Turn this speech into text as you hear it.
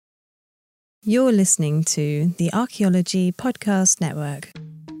You're listening to the Archaeology Podcast Network.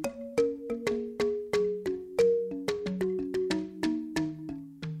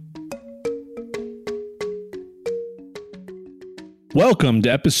 Welcome to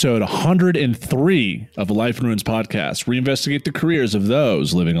episode 103 of the Life in Ruins podcast. We investigate the careers of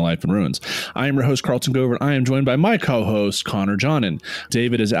those living a life in ruins. I am your host, Carlton Gover. I am joined by my co-host, Connor Johnin.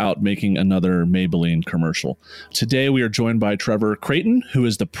 David is out making another Maybelline commercial. Today, we are joined by Trevor Creighton, who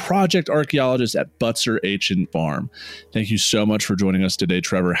is the project archaeologist at Butser Ancient Farm. Thank you so much for joining us today,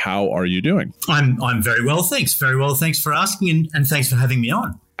 Trevor. How are you doing? I'm very well, thanks. Very well, thanks for asking, and thanks for having me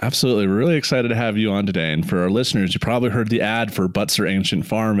on. Absolutely. We're really excited to have you on today. And for our listeners, you probably heard the ad for Butser Ancient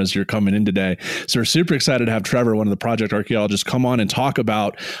Farm as you're coming in today. So we're super excited to have Trevor, one of the project archaeologists, come on and talk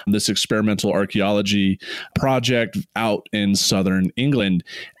about this experimental archaeology project out in southern England.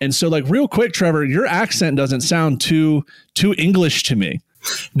 And so, real quick, Trevor, your accent doesn't sound too English to me.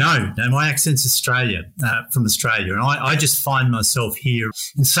 No, my accent's from Australia. And I just find myself here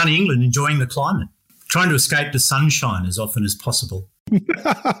in sunny England enjoying the climate, trying to escape the sunshine as often as possible.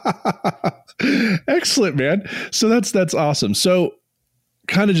 Excellent, man. So that's awesome. So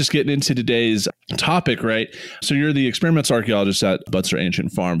kind of just getting into today's topic, right? So you're the experimental archaeologist at Butser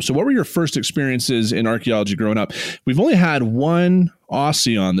Ancient Farm. So what were your first experiences in archaeology growing up? We've only had one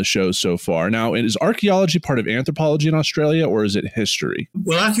Aussie on the show so far. Now, is archaeology part of anthropology in Australia, or is it history?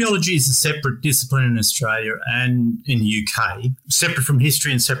 Well, archaeology is a separate discipline in Australia and in the UK, separate from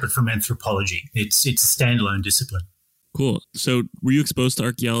history and separate from anthropology. It's a standalone discipline. Cool. So were you exposed to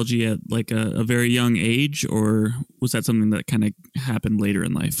archaeology at a very young age, or was that something that kind of happened later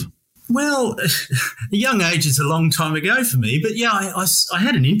in life? Well, a young age is a long time ago for me, but yeah, I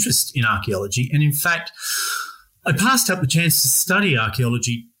had an interest in archaeology. And in fact, I passed up the chance to study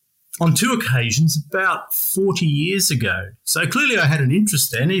archaeology on two occasions about 40 years ago. So clearly I had an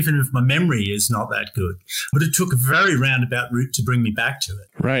interest then, even if my memory is not that good. But it took a very roundabout route to bring me back to it.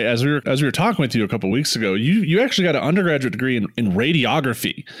 Right. As we were talking with you a couple of weeks ago, you actually got an undergraduate degree in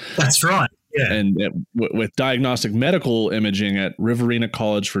radiography. That's right. Yeah. And with diagnostic medical imaging at Riverina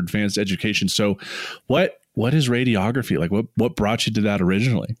College for Advanced Education. So what is radiography? What brought you to that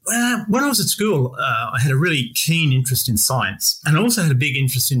originally? Well, when I was at school, I had a really keen interest in science, and I also had a big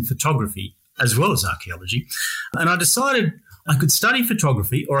interest in photography as well as archaeology. And I decided I could study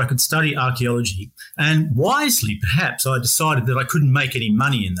photography or I could study archaeology. And wisely, perhaps, I decided that I couldn't make any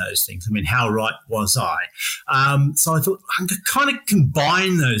money in those things. I mean, how right was I? So I thought I'm going to kind of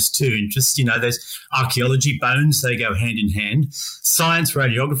combine those two interests. You know, there's archaeology, bones, they go hand in hand. Science,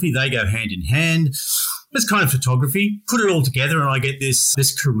 radiography, they go hand in hand. There's kind of photography, put it all together, and I get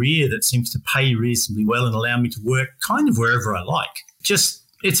this career that seems to pay reasonably well and allow me to work kind of wherever I like. Just,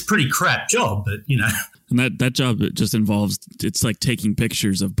 it's a pretty crap job, but, you know. And that job, it just involves, it's like taking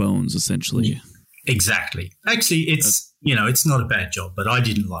pictures of bones, essentially. Exactly. Actually, it's not a bad job, but I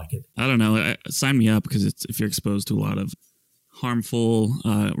didn't like it. I don't know. Sign me up, because if you're exposed to a lot of harmful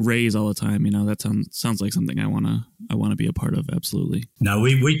rays all the time, that sounds like something I want to be a part of. Absolutely. No,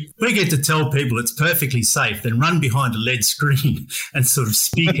 we get to tell people it's perfectly safe, then run behind a LED screen and sort of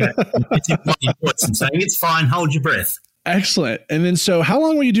speak at it's in bloody voice and saying it's fine, hold your breath. Excellent. And then, so how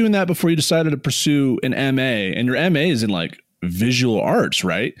long were you doing that before you decided to pursue an MA? And your MA is in visual arts,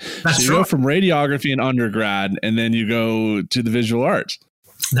 right? That's so you go from radiography in undergrad, and then you go to the visual arts.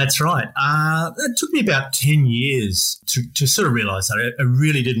 That's right. It took me about 10 years to sort of realize that I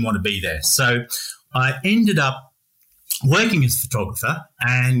really didn't want to be there. So I ended up working as a photographer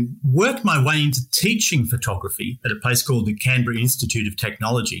and worked my way into teaching photography at a place called the Canberra Institute of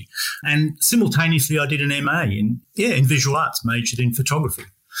Technology. And simultaneously, I did an MA in visual arts, majored in photography.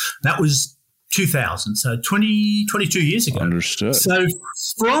 That was 2000, so 22 years ago. Understood. So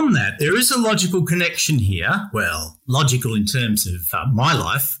from that, there is a logical connection here. Well, logical in terms of my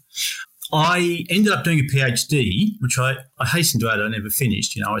life. I ended up doing a PhD, which I hasten to add I never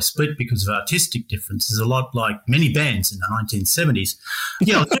finished. I split because of artistic differences, a lot like many bands in the 1970s.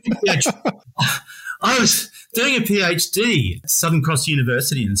 Yeah, I was doing a PhD at Southern Cross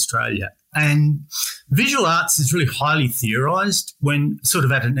University in Australia. And visual arts is really highly theorised when sort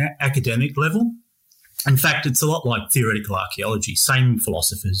of at an academic level. In fact, it's a lot like theoretical archaeology, same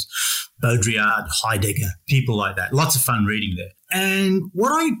philosophers, Baudrillard, Heidegger, people like that. Lots of fun reading there. And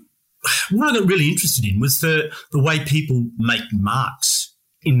what I got really interested in was the way people make marks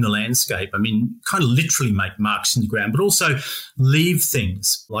in the landscape. I mean, kind of literally make marks in the ground, but also leave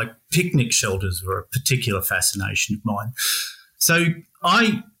things like picnic shelters were a particular fascination of mine. So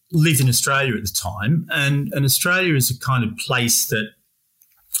I lived in Australia at the time, and Australia is a kind of place that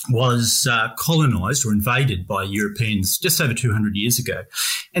was colonised or invaded by Europeans just over 200 years ago.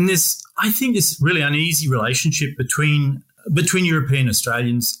 And there's I think this really uneasy relationship between European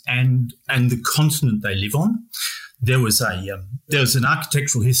Australians and the continent they live on. There was an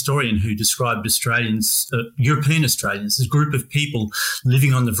architectural historian who described European Australians, as a group of people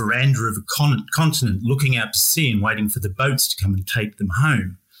living on the veranda of a continent, looking out to sea and waiting for the boats to come and take them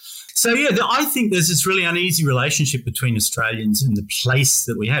home. So, yeah, I think there's this really uneasy relationship between Australians and the place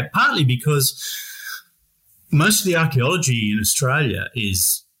that we have, partly because most of the archaeology in Australia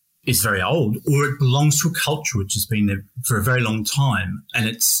is very old, or it belongs to a culture which has been there for a very long time, and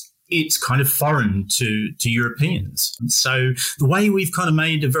it's kind of foreign to Europeans. And so the way we've kind of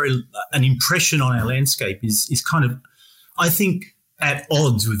made an impression on our landscape is kind of, I think, at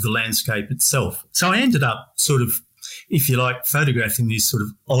odds with the landscape itself. So I ended up sort of, if you like, photographing these sort of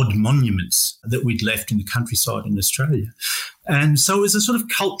odd monuments that we'd left in the countryside in Australia. And so it was a sort of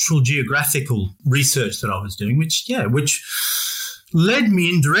cultural geographical research that I was doing, which led me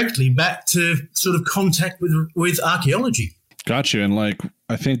indirectly back to sort of contact with archaeology. Got you. And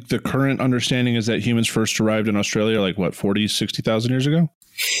I think the current understanding is that humans first arrived in Australia, 40, 60,000 years ago?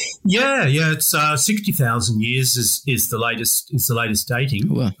 Yeah. It's 60,000 years is the latest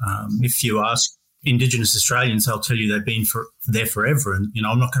dating. Wow. If you ask Indigenous Australians, they'll tell you they've been there forever. And,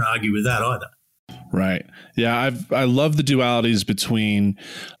 I'm not going to argue with that either. Right. Yeah. I love the dualities between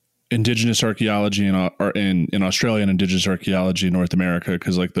Indigenous archaeology in Australia and Indigenous archaeology in North America,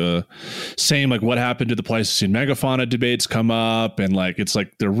 because the same what happened to the Pleistocene megafauna debates come up, and it's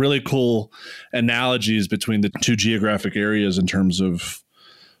they're really cool analogies between the two geographic areas in terms of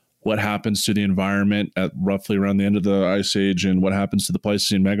what happens to the environment at roughly around the end of the Ice Age and what happens to the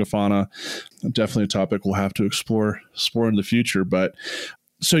Pleistocene megafauna. Definitely a topic we'll have to explore in the future. But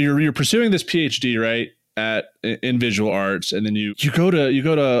so you're pursuing this PhD, right? In visual arts, and then you go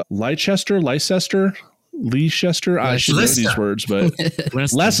to Leicester. I should know these words, but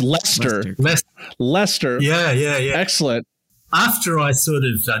Leicester. Yeah. Excellent. After I sort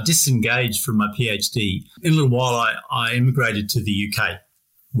of disengaged from my PhD, in a little while I immigrated to the UK,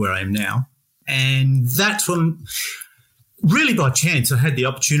 where I am now, and that's when, really by chance, I had the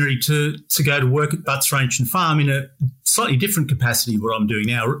opportunity to go to work at Butser Ancient Farm in a slightly different capacity to what I'm doing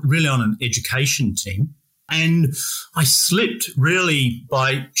now, really on an education team. And I slipped really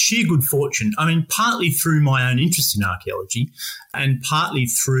by sheer good fortune. I mean, partly through my own interest in archaeology and partly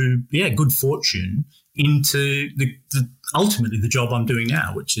through, good fortune into ultimately the job I'm doing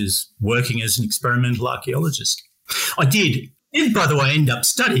now, which is working as an experimental archaeologist. I did, by the way, end up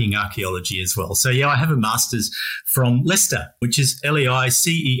studying archaeology as well. So, I have a master's from Leicester, which is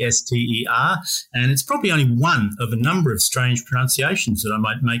Leicester, and it's probably only one of a number of strange pronunciations that I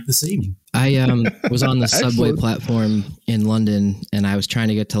might make this evening. I was on the subway platform in London, and I was trying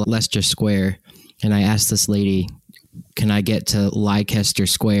to get to Leicester Square, and I asked this lady, can I get to Leicester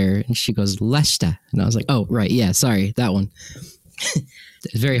Square? And she goes, Leicester. And I was like, oh, right, yeah, sorry, that one.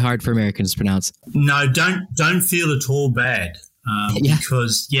 It's very hard for Americans to pronounce. No, don't feel at all bad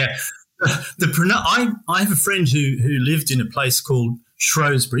because I have a friend who lived in a place called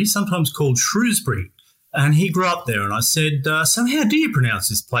Shrewsbury, sometimes called Shrewsbury, and he grew up there. And I said, so how do you pronounce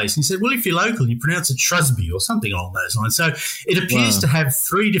this place? And he said, well, if you're local, you pronounce it Shrewsbury or something along those lines. So it appears to have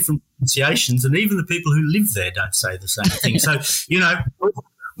three different pronunciations, and even the people who live there don't say the same thing. So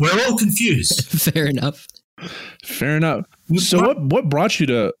we're all confused. Fair enough. So what brought you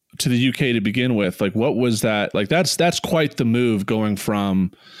to the UK to begin with? What was that? That's quite the move, going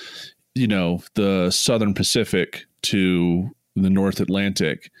from, the Southern Pacific to the North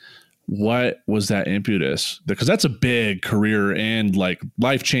Atlantic. What was that impetus? Because that's a big career and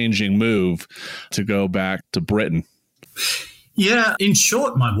life-changing move to go back to Britain. Yeah, in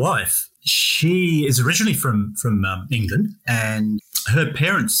short, my wife, she is originally from England, and her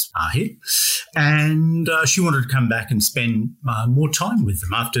parents are here, and she wanted to come back and spend more time with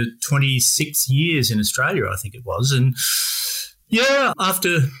them after 26 years in Australia, I think it was. And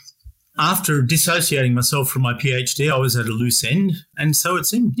after dissociating myself from my PhD, I was at a loose end, and so it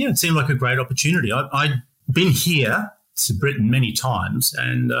seemed like a great opportunity. I'd been here to Britain many times,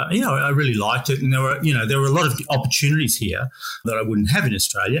 and I really liked it. And there were a lot of opportunities here that I wouldn't have in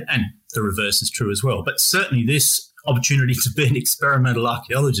Australia, and the reverse is true as well. But certainly this opportunity to be an experimental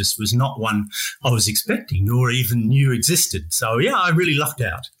archaeologist was not one I was expecting nor even knew existed. So I really lucked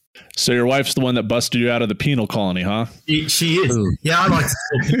out. So your wife's the one that busted you out of the penal colony, huh? She is. Ooh. Yeah, I like to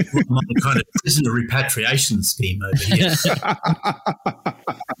call it my kind of prisoner repatriation scheme over here.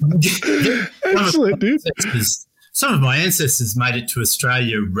 Excellent, dude. Some of my ancestors made it to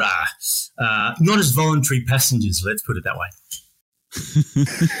Australia not as voluntary passengers, let's put it that way.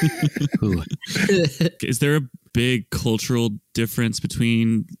 Is there a big cultural difference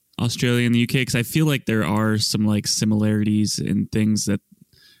between Australia and the UK? Because I feel like there are some like similarities in things that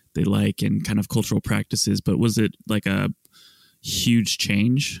they like and kind of cultural practices, but was it like a huge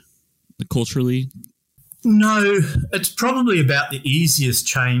change culturally? No, it's probably about the easiest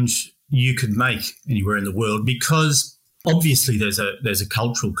change you could make anywhere in the world, because obviously there's a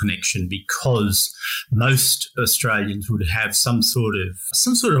cultural connection, because most Australians would have some sort of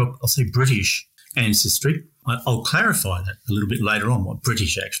I'll say British ancestry. I'll clarify that a little bit later on, what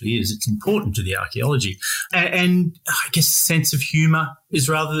British actually is. It's important to the archaeology. And I guess sense of humour is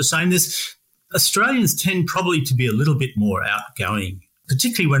rather the same. Australians tend probably to be a little bit more outgoing,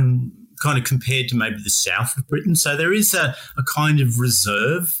 particularly when kind of compared to maybe the south of Britain. So there is a kind of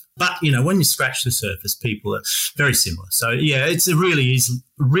reserve. But, when you scratch the surface, people are very similar. So, yeah, it's a really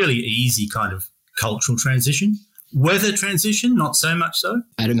easy kind of cultural transition. Weather transition, not so much so.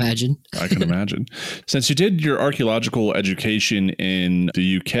 I'd imagine. I can imagine. Since you did your archaeological education in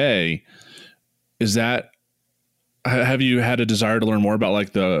the UK, have you had a desire to learn more about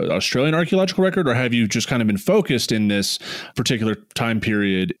like the Australian archaeological record, or have you just kind of been focused in this particular time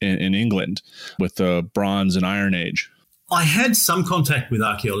period in England with the Bronze and Iron Age? I had some contact with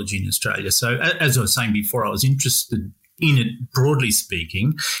archaeology in Australia. So as I was saying before, I was interested in it, broadly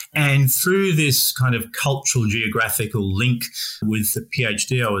speaking, and through this kind of cultural geographical link with the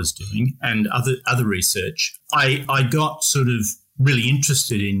PhD I was doing and other research, I got sort of really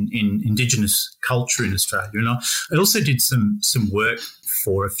interested in Indigenous culture in Australia. And I also did some work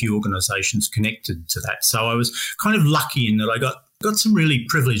for a few organisations connected to that. So I was kind of lucky in that I got some really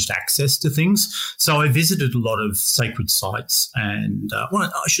privileged access to things. So I visited a lot of sacred sites and, I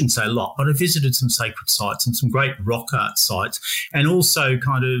shouldn't say a lot, but I visited some sacred sites and some great rock art sites, and also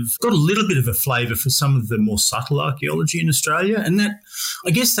kind of got a little bit of a flavour for some of the more subtle archaeology in Australia. And I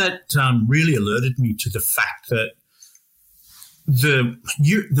guess that really alerted me to the fact that the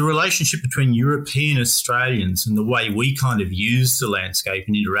relationship between European Australians and the way we kind of use the landscape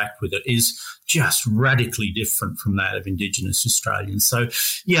and interact with it is just radically different from that of Indigenous Australians. So,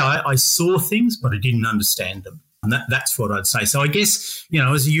 yeah, I saw things, but I didn't understand them. And that's what I'd say. So I guess,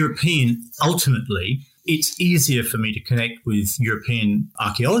 as a European, ultimately, it's easier for me to connect with European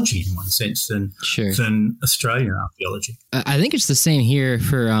archaeology in one sense than Australian archaeology. I think it's the same here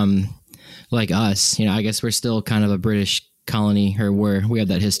for like us. I guess we're still kind of a British colony, or we have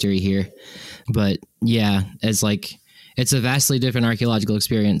that history here. But yeah, it's a vastly different archaeological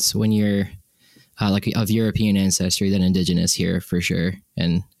experience when you're like of European ancestry than Indigenous here, for sure.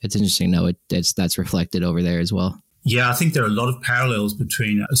 And it's interesting to know that's reflected over there as well. Yeah, I think there are a lot of parallels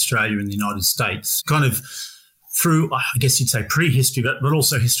between Australia and the United States, kind of through, I guess you'd say prehistory, but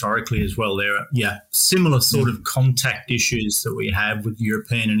also historically as well. There are, similar sort of contact issues that we have with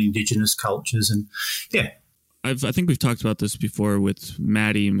European and Indigenous cultures. And I think we've talked about this before with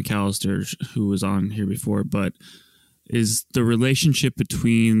Maddie McAllister, who was on here before, but is the relationship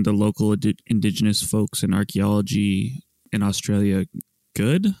between the local Indigenous folks and archaeology in Australia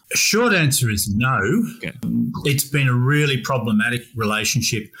good? Short answer is no. Okay. It's been a really problematic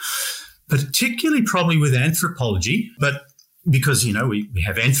relationship, particularly probably with anthropology, but because, we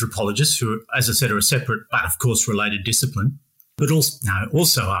have anthropologists who, as I said, are a separate but, of course, related discipline. But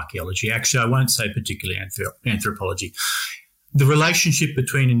also archaeology. Actually, I won't say particularly anthropology. The relationship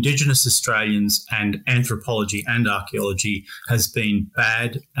between Indigenous Australians and anthropology and archaeology has been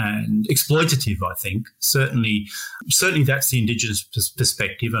bad and exploitative, I think. Certainly that's the Indigenous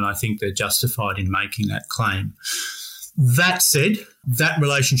perspective, and I think they're justified in making that claim. That said, that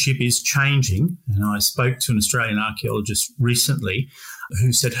relationship is changing, and I spoke to an Australian archaeologist recently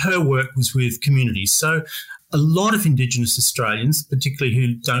who said her work was with communities. So a lot of Indigenous Australians, particularly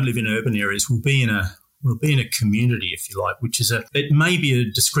who don't live in urban areas, will be in a community, if you like, it may be a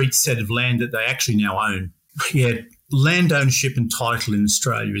discrete set of land that they actually now own. Yeah, land ownership and title in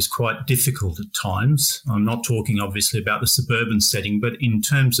Australia is quite difficult at times. I'm not talking obviously about the suburban setting, but in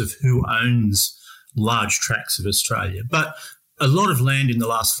terms of who owns large tracts of Australia. But a lot of land in the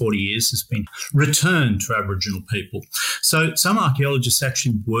last 40 years has been returned to Aboriginal people. So some archaeologists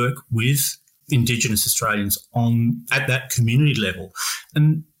actually work with Indigenous Australians at that community level.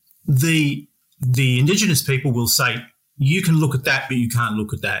 And the Indigenous people will say, you can look at that, but you can't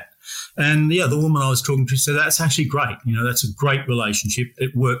look at that. And the woman I was talking to said, that's actually great. That's a great relationship.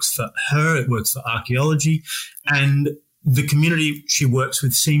 It works for her. It works for archaeology. And the community she works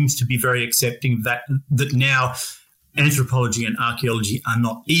with seems to be very accepting of that now anthropology and archaeology are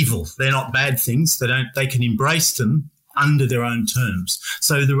not evil. They're not bad things. They can embrace them under their own terms.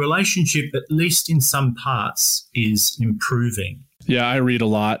 So the relationship, at least in some parts, is improving. Yeah, I read a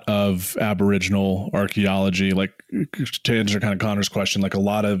lot of Aboriginal archaeology, like to answer kind of Connor's question, like a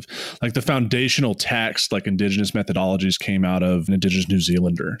lot of like the foundational text, like Indigenous methodologies came out of an Indigenous New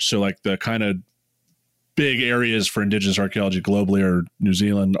Zealander. So like the kind of big areas for Indigenous archaeology globally are New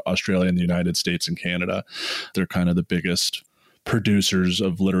Zealand, Australia, and the United States and Canada. They're kind of the biggest producers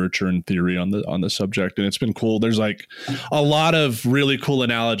of literature and theory on the subject, and it's been cool. There's like a lot of really cool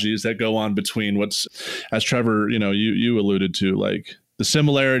analogies that go on between what's, as Trevor, you alluded to, like the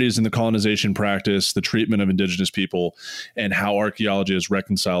similarities in the colonization practice, the treatment of Indigenous people, and how archaeology has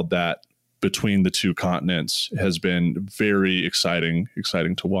reconciled that between the two continents has been very exciting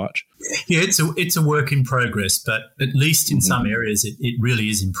to watch. Yeah, it's a work in progress, but at least in some areas it really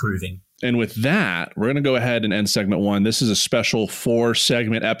is improving. And with that, we're going to go ahead and end segment 1. This is a special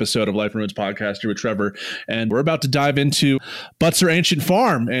 4-segment episode of Life in Ruins podcast here with Trevor. And we're about to dive into Butser Ancient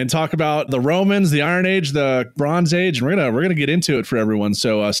Farm and talk about the Romans, the Iron Age, the Bronze Age. And we're going to get into it for everyone.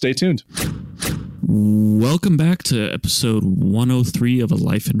 So stay tuned. Welcome back to episode 103 of a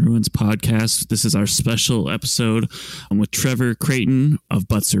Life in Ruins podcast. This is our special episode with Trevor Creighton of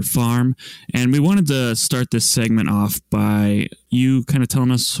Butser Farm. And we wanted to start this segment off by you kind of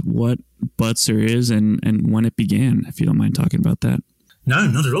telling us what Butser is and when it began, if you don't mind talking about that. No,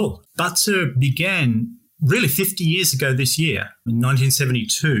 not at all. Butser began really 50 years ago this year, in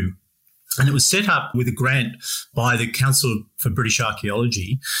 1972. And it was set up with a grant by the Council for British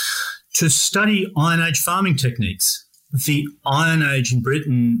Archaeology to study Iron Age farming techniques. The Iron Age in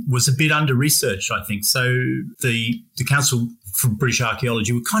Britain was a bit under-researched, I think. So the Council for British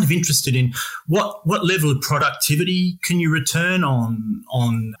Archaeology were kind of interested in what level of productivity can you return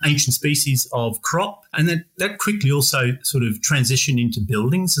on ancient species of crop. And that quickly also sort of transitioned into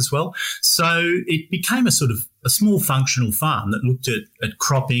buildings as well. So it became a sort of a small functional farm that looked at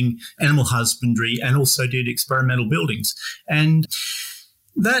cropping, animal husbandry, and also did experimental buildings. And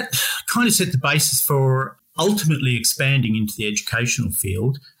that kind of set the basis for ultimately expanding into the educational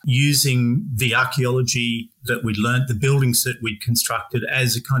field, using the archaeology that we'd learnt, the buildings that we'd constructed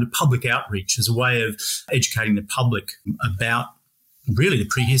as a kind of public outreach, as a way of educating the public about really the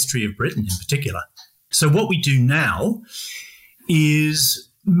prehistory of Britain in particular. So what we do now is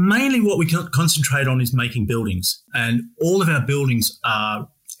mainly what we concentrate on is making buildings. And all of our buildings are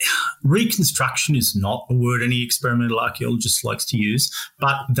reconstruction is not a word any experimental archaeologist likes to use,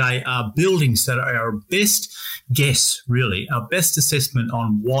 but they are buildings that are our best guess, really, our best assessment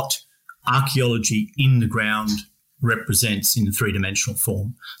on what archaeology in the ground represents in the three-dimensional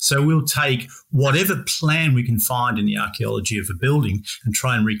form. So we'll take whatever plan we can find in the archaeology of a building and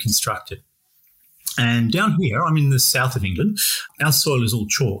try and reconstruct it. And down here, I'm in the south of England, our soil is all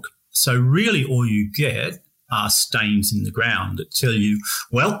chalk. So really all you get are stains in the ground that tell you,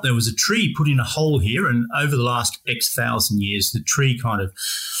 well, there was a tree put in a hole here, and over the last X thousand years, the tree kind of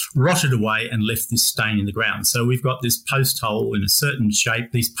rotted away and left this stain in the ground. So we've got this post hole in a certain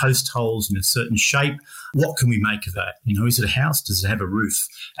shape, these post holes in a certain shape. What can we make of that? Is it a house? Does it have a roof?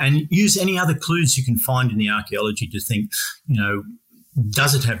 And use any other clues you can find in the archaeology to think,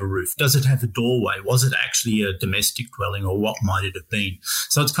 does it have a roof? Does it have a doorway? Was it actually a domestic dwelling, or what might it have been?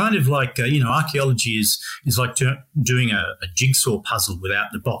 So it's kind of like, archaeology is like doing a jigsaw puzzle without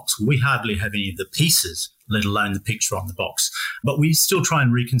the box. We hardly have any of the pieces, let alone the picture on the box, but we still try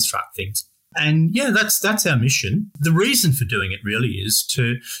and reconstruct things. And yeah, that's our mission. The reason for doing it really is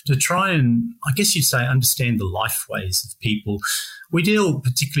to try and, I guess you'd say, understand the life ways of people. We deal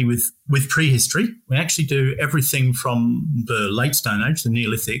particularly with prehistory. We actually do everything from the late Stone Age, the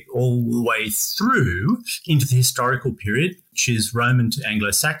Neolithic, all the way through into the historical period, which is Roman to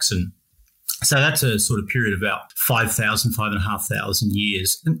Anglo-Saxon. So that's a sort of period of about 5,500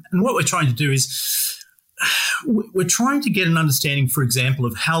 years. And what we're trying to do is we're trying to get an understanding, for example,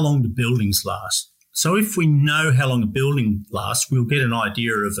 of how long the buildings last. So if we know how long a building lasts, we'll get an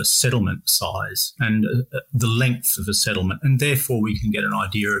idea of a settlement size and the length of a settlement, and therefore we can get an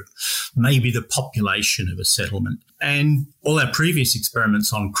idea of maybe the population of a settlement. And all our previous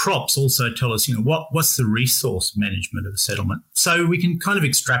experiments on crops also tell us, what's the resource management of a settlement. So we can kind of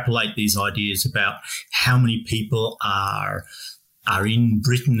extrapolate these ideas about how many people are in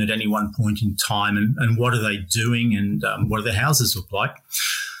Britain at any one point in time, and what are they doing, and what do their houses look like.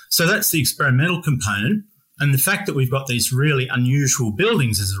 So that's the experimental component. And the fact that we've got these really unusual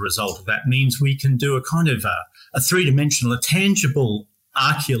buildings as a result of that means we can do a kind of a three-dimensional, a tangible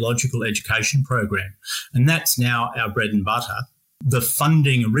archaeological education program. And that's now our bread and butter. The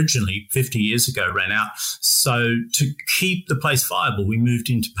funding originally 50 years ago ran out. So to keep the place viable, we moved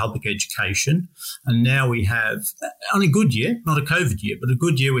into public education. And now we have, on a good year, not a COVID year, but a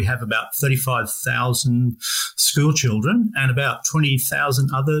good year, we have about 35,000 school children and about 20,000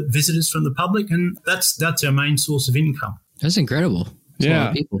 other visitors from the public. And that's our main source of income. That's incredible. That's a lot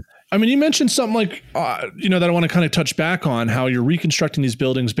of people. I mean, you mentioned something like, that I want to kind of touch back on, how you're reconstructing these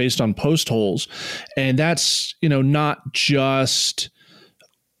buildings based on post holes. And that's, not just,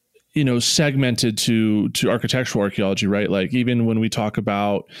 segmented to architectural archaeology, right? Like even when we talk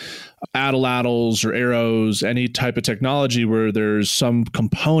about atlatls or arrows, any type of technology where there's some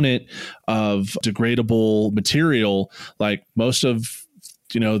component of degradable material, like most of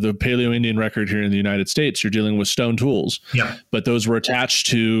the Paleo-Indian record here in the United States, you're dealing with stone tools. Yeah. But those were attached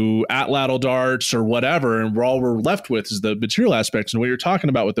to atlatl darts or whatever, and all we're left with is the material aspects. And what you're talking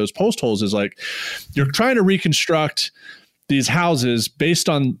about with those post holes is like you're trying to reconstruct these houses based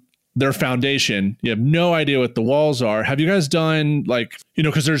on their foundation. You have no idea what the walls are. Have you guys done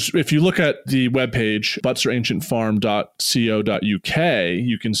because if you look at the webpage, butserancientfarm.co.uk,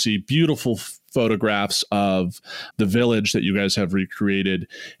 you can see beautiful photographs of the village that you guys have recreated,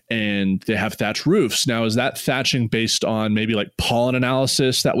 and they have thatch roofs. Now, is that thatching based on maybe like pollen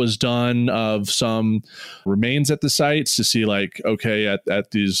analysis that was done of some remains at the sites to see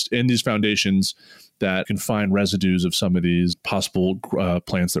at these foundations that can find residues of some of these possible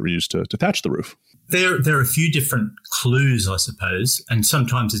plants that were used to thatch the roof? There are a few different clues, I suppose, and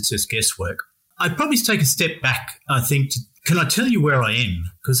sometimes it's just guesswork. I'd probably take a step back, I think, can I tell you where I am?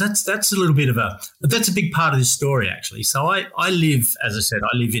 Because that's a little bit of that's a big part of this story, actually. So I live, as I said,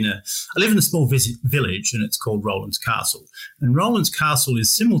 I live in a small village, and it's called Rowlands Castle. And Rowlands Castle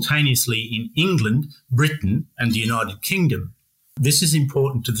is simultaneously in England, Britain, and the United Kingdom. This is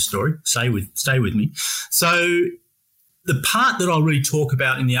important to the story. Stay with me. So the part that I'll really talk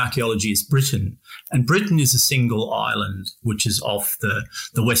about in the archaeology is Britain. And Britain is a single island, which is off the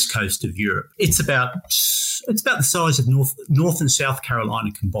west coast of Europe. It's about the size of North and South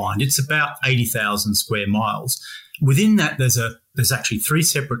Carolina combined. It's about 80,000 square miles. Within that, there's actually three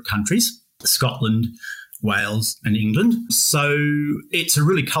separate countries: Scotland, Wales, and England. So it's a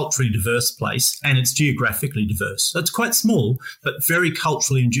really culturally diverse place, and it's geographically diverse. So it's quite small, but very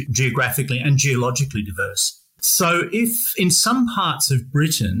culturally and geographically and geologically diverse. So if in some parts of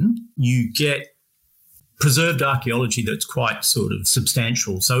Britain you get preserved archaeology that's quite sort of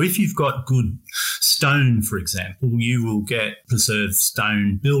substantial. So if you've got good stone, for example, you will get preserved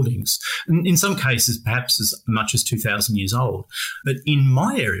stone buildings. And in some cases, perhaps as much as 2,000 years old. But in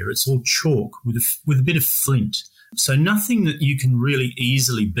my area, it's all chalk with a bit of flint. So nothing that you can really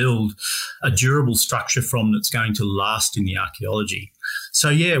easily build a durable structure from that's going to last in the archaeology. So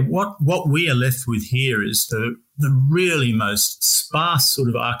yeah, what we are left with here is the really most sparse sort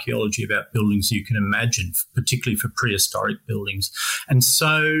of archaeology about buildings you can imagine, particularly for prehistoric buildings. And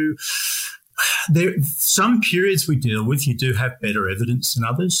so there some periods we deal with, you do have better evidence than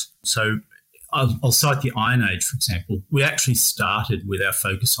others. So I'll cite the Iron Age, for example. We actually started with our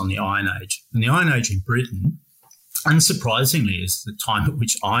focus on the Iron Age. And the Iron Age in Britain, unsurprisingly, is the time at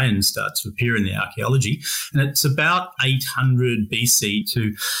which iron starts to appear in the archaeology. And it's about 800 BC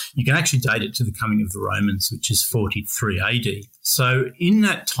you can actually date it to the coming of the Romans, which is 43 AD. So in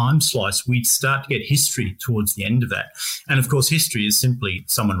that time slice, we'd start to get history towards the end of that. And of course, history is simply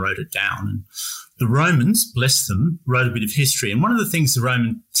someone wrote it down. And the Romans, bless them, wrote a bit of history. And one of the things the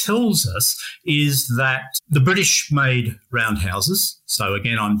Roman tells us is that the British made roundhouses. So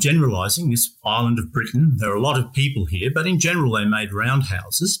again, I'm generalising this island of Britain. There are a lot of people here, but in general, they made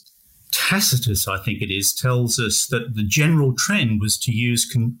roundhouses. Tacitus, I think it is, tells us that the general trend was to use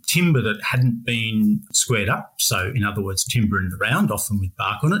timber that hadn't been squared up. So in other words, timber in the round, often with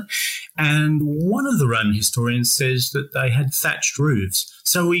bark on it. And one of the Roman historians says that they had thatched roofs.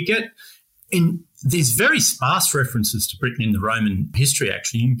 So we get in these very sparse references to Britain in the Roman history,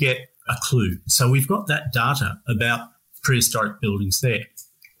 actually, you get a clue. So we've got that data about prehistoric buildings there.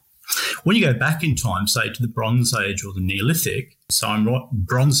 When you go back in time, say to the Bronze Age or the Neolithic, so I'm right,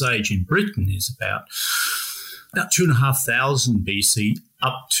 Bronze Age in Britain is about 2,500 BC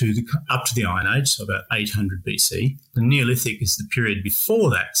up to the Iron Age, so about 800 BC. The Neolithic is the period before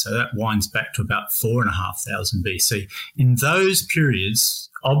that, so that winds back to about 4,500 BC. In those periods,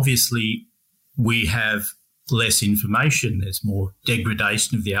 obviously, we have less information. There's more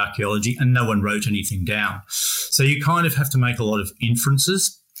degradation of the archaeology, and no one wrote anything down. So you kind of have to make a lot of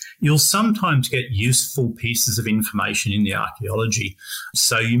inferences. You'll sometimes get useful pieces of information in the archaeology.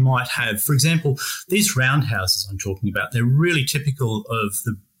 So you might have, for example, these roundhouses I'm talking about, they're really typical of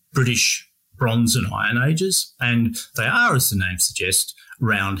the British Bronze and Iron Ages, and they are, as the name suggests,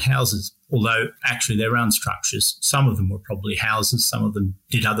 round houses, although actually they're round structures. Some of them were probably houses, some of them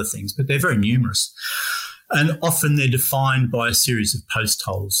did other things, but they're very numerous. And often they're defined by a series of post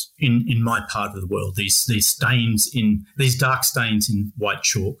holes in my part of the world, these dark stains in white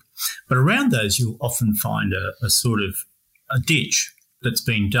chalk. But around those, you'll often find a sort of a ditch that's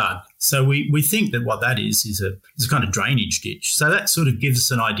been dug. So we think that what that is a kind of drainage ditch. So that sort of gives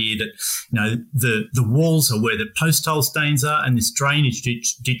us an idea that, the walls are where the post hole stains are, and this drainage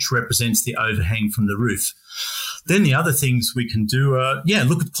ditch represents the overhang from the roof. Then the other things we can do are,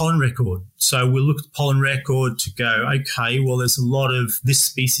 look at the pollen record. So we'll look at the pollen record to go, okay, well, there's a lot of this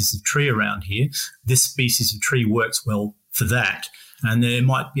species of tree around here. This species of tree works well for that. And there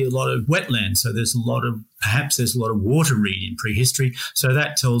might be a lot of wetland. So perhaps there's a lot of water reed in prehistory. So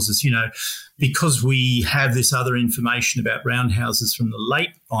that tells us, because we have this other information about roundhouses from the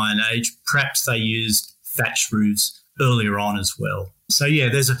late Iron Age, perhaps they used thatched roofs earlier on as well. So,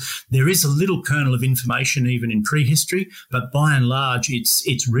 there is a little kernel of information even in prehistory, but by and large,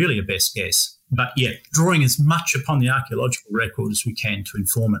 it's really a best guess. But, drawing as much upon the archaeological record as we can to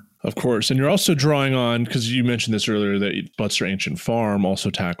inform it. Of course. And you're also drawing on, because you mentioned this earlier, that Butser Ancient Farm also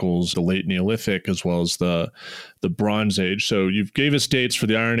tackles the late Neolithic as well as the Bronze Age. So you gave us dates for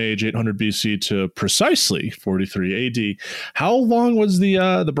the Iron Age, 800 BC to precisely 43 AD. How long was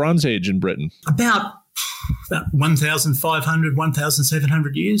the Bronze Age in Britain? About 1,500,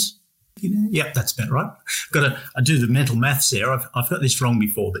 1,700 years. Yep, that's about right. I do the mental maths there. I've got this wrong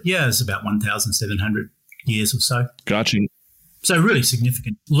before, but it's about 1,700 years or so. Gotcha. So really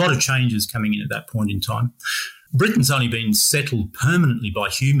significant. A lot of changes coming in at that point in time. Britain's only been settled permanently by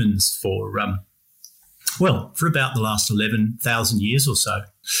humans for about the last 11,000 years or so.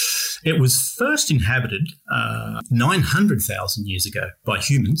 It was first inhabited 900,000 years ago by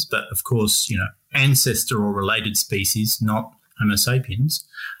humans, but of course, ancestor or related species, not Homo sapiens.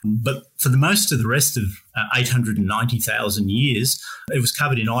 But for the most of the rest of 890,000 years, it was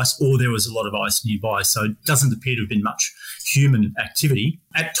covered in ice, or there was a lot of ice nearby. So it doesn't appear to have been much human activity.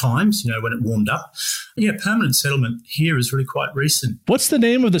 At times, when it warmed up. Permanent settlement here is really quite recent. What's the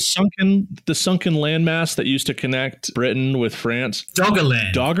name of the sunken landmass that used to connect Britain with France?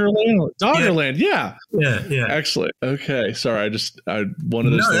 Doggerland. Doggerland, yeah. Yeah. Excellent. Okay. Sorry, one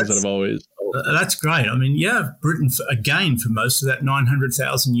of those things that I've always... That's great. I mean, Britain, for most of that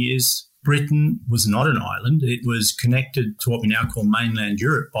 900,000 years, Britain was not an island. It was connected to what we now call mainland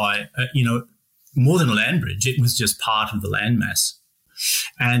Europe by, more than a land bridge. It was just part of the landmass.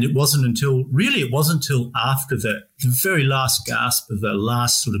 And it wasn't until after the very last gasp of the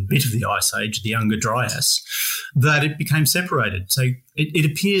last sort of bit of the Ice Age, the Younger Dryas, that it became separated. So it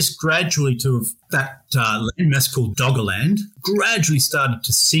appears gradually to have, that landmass called Doggerland gradually started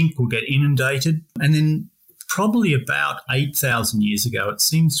to sink or get inundated. And then probably about 8,000 years ago, it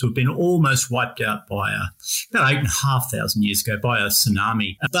seems to have been almost wiped out by about 8,500 years ago by a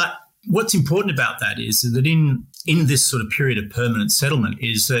tsunami. But what's important about that is that in this sort of period of permanent settlement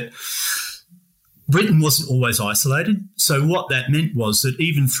is that Britain wasn't always isolated. So what that meant was that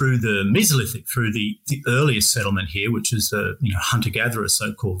even through the Mesolithic, through the earliest settlement here, which is the hunter-gatherer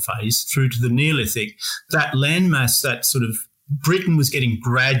so-called phase, through to the Neolithic, that landmass, that sort of Britain was getting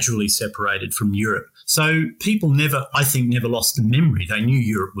gradually separated from Europe. So people never lost the memory. They knew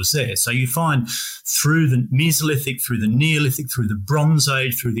Europe was there. So you find through the Mesolithic, through the Neolithic, through the Bronze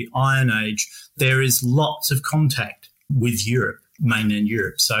Age, through the Iron Age, there is lots of contact with Europe, mainland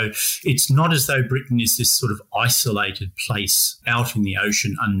Europe. So it's not as though Britain is this sort of isolated place out in the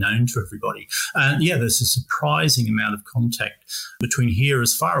ocean unknown to everybody. There's a surprising amount of contact between here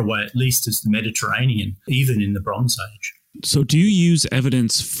as far away, at least, as the Mediterranean, even in the Bronze Age. So do you use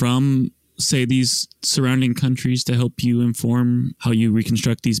evidence from, say, these surrounding countries to help you inform how you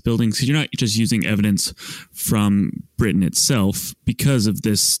reconstruct these buildings? Because you're not just using evidence from Britain itself because of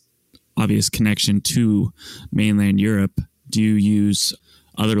this obvious connection to mainland Europe. Do you use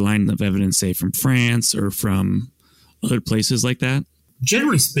other lines of evidence, say, from France or from other places like that?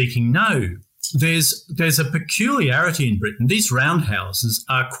 Generally speaking, no. There's a peculiarity in Britain. These roundhouses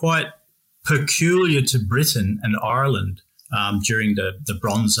are quite peculiar to Britain and Ireland during the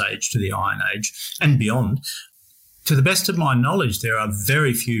Bronze Age to the Iron Age and beyond. To the best of my knowledge, there are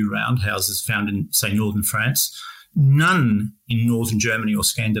very few roundhouses found in, say, northern France, none in northern Germany or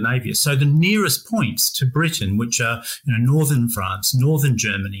Scandinavia. So the nearest points to Britain, which are northern France, northern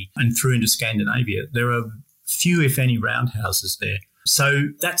Germany, and through into Scandinavia, there are few, if any, roundhouses there. So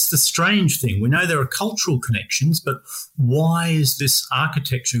that's the strange thing. We know there are cultural connections, but why is this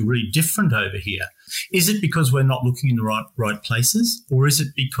architecture really different over here? Is it because we're not looking in the right places, or is it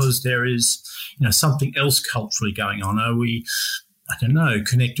because there is, something else culturally going on? Are we, I don't know,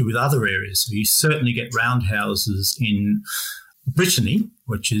 connected with other areas? So you certainly get roundhouses in Brittany,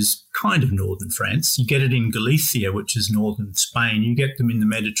 which is kind of northern France. You get it in Galicia, which is northern Spain. You get them in the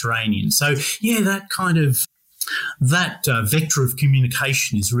Mediterranean. So, yeah, that vector of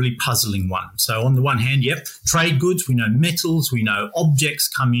communication is a really puzzling one. So on the one hand, trade goods, we know metals, we know objects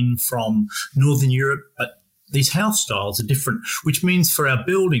come in from Northern Europe, but these house styles are different, which means for our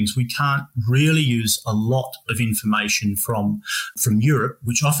buildings, we can't really use a lot of information from Europe,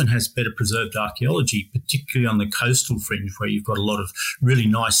 which often has better preserved archaeology, particularly on the coastal fringe where you've got a lot of really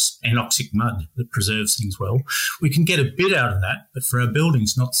nice anoxic mud that preserves things well. We can get a bit out of that, but for our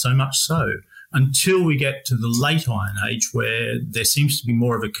buildings, not so much so, until we get to the late Iron Age where there seems to be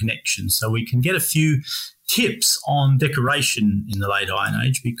more of a connection. So we can get a few tips on decoration in the late Iron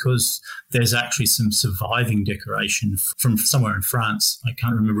Age because there's actually some surviving decoration from somewhere in France. I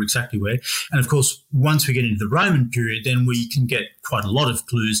can't remember exactly where. And, of course, once we get into the Roman period, then we can get quite a lot of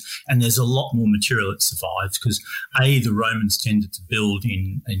clues, and there's a lot more material that survives because, A, the Romans tended to build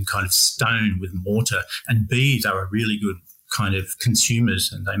in kind of stone with mortar, and B, they were really good kind of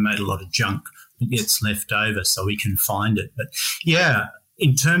consumers and they made a lot of junk that gets left over so we can find it. But, yeah,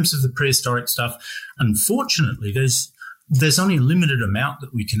 in terms of the prehistoric stuff, unfortunately, there's only a limited amount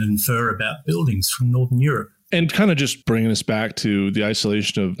that we can infer about buildings from Northern Europe. And kind of just bringing us back to the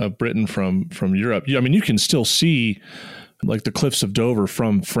isolation of Britain from Europe. Yeah, I mean, you can still see like the cliffs of Dover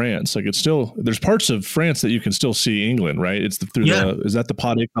from France. Like there's parts of France that you can still see England, right? It's is that the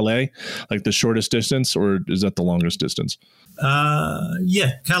Pas de Calais, like the shortest distance, or is that the longest distance?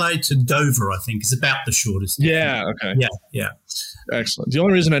 Calais to Dover, I think, is about the shortest. Yeah. Okay. Yeah. Excellent. The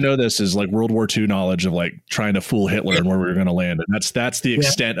only reason I know this is like World War II knowledge of like trying to fool Hitler and where we were going to land, and that's the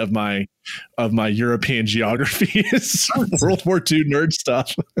extent of my European geography is World War II nerd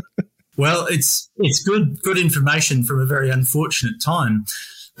stuff. Well, it's good information from a very unfortunate time.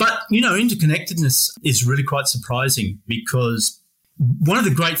 But, interconnectedness is really quite surprising because one of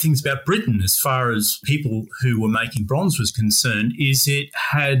the great things about Britain, as far as people who were making bronze was concerned, is it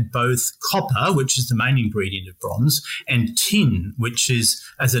had both copper, which is the main ingredient of bronze, and tin, which is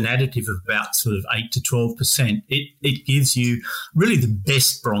as an additive of about sort of 8 to 12%. It gives you really the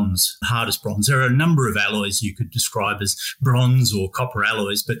best bronze, hardest bronze. There are a number of alloys you could describe as bronze or copper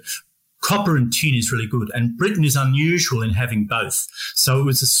alloys, but copper and tin is really good. And Britain is unusual in having both. So it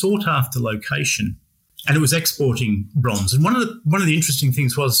was a sought-after location. And it was exporting bronze. And one of the interesting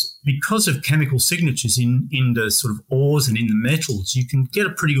things was because of chemical signatures in the sort of ores and in the metals, you can get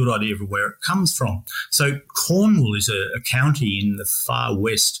a pretty good idea of where it comes from. So Cornwall is a county in the far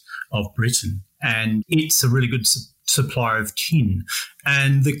west of Britain, and it's a really good supplier of tin.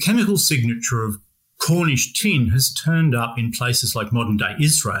 And the chemical signature of Cornish tin has turned up in places like modern-day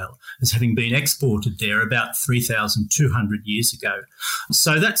Israel as having been exported there about 3,200 years ago.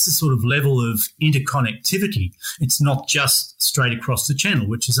 So that's the sort of level of interconnectivity. It's not just straight across the channel,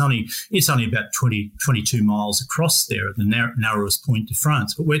 which is only about 22 miles across there at the narrowest point of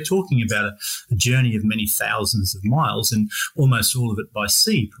France. But we're talking about a journey of many thousands of miles and almost all of it by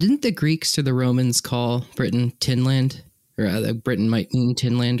sea. Didn't the Greeks or the Romans call Britain Tinland? Or Britain might mean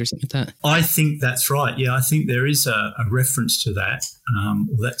Tinland or something like that? I think that's right. Yeah, I think there is a reference to that.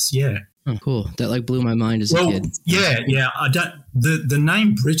 Oh, cool. That like blew my mind as a kid. Yeah. The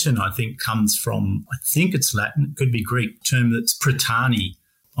name Britain, I think, comes from, I think it's Latin, it could be Greek, term that's Pritani.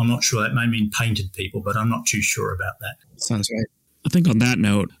 I'm not sure. That may mean painted people, but I'm not too sure about that. Sounds right. I think on that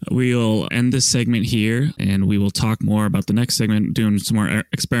note, we'll end this segment here, and we will talk more about the next segment, doing some more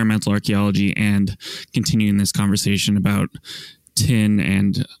experimental archaeology and continuing this conversation about tin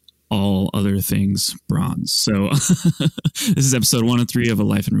and all other things bronze. So this is episode 103 of A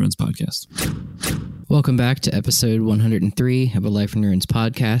Life in Ruins podcast. Welcome back to episode 103 of A Life in Ruins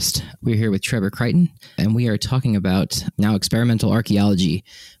podcast. We're here with Trevor Creighton, and we are talking about now experimental archaeology,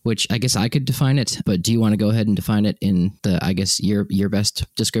 which I guess I could define it, but do you want to go ahead and define it in the, I guess, your best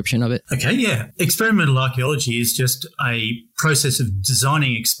description of it? Okay, yeah. Experimental archaeology is just a process of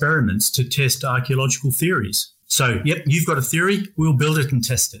designing experiments to test archaeological theories. So, yep, you've got a theory, we'll build it and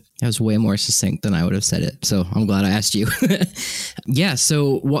test it. That was way more succinct than I would have said it, so I'm glad I asked you. Yeah,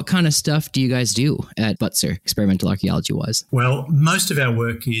 so what kind of stuff do you guys do at Butser, experimental archaeology-wise? Well, most of our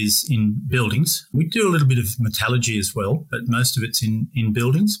work is in buildings. We do a little bit of metallurgy as well, but most of it's in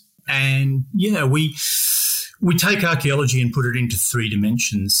buildings. And, yeah, we take archaeology and put it into 3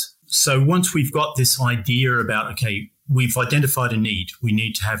 dimensions. So once we've got this idea about, okay, we've identified a need. We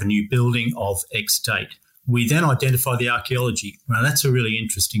need to have a new building of X date. We then identify the archaeology. Now, that's a really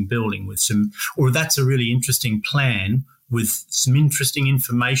interesting building that's a really interesting plan with some interesting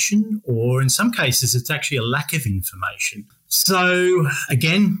information, or in some cases, it's actually a lack of information. So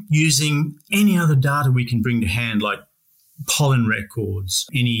again, using any other data we can bring to hand, like pollen records,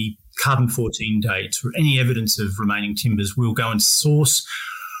 any carbon-14 dates, or any evidence of remaining timbers, we'll go and source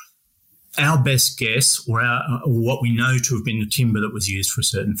our best guess or what we know to have been the timber that was used for a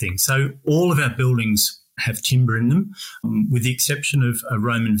certain thing. So all of our buildings have timber in them, with the exception of a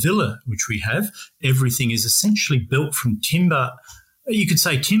Roman villa, which we have. Everything is essentially built from timber. You could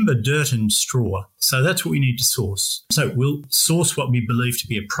say timber, dirt and straw. So that's what we need to source. So we'll source what we believe to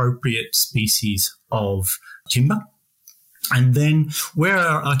be appropriate species of timber. And then where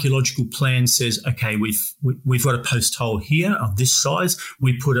our archaeological plan says, okay, we've got a post hole here of this size,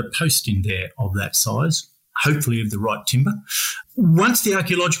 we put a post in there of that size, hopefully of the right timber. Once the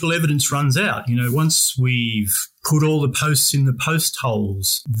archaeological evidence runs out, once we've put all the posts in the post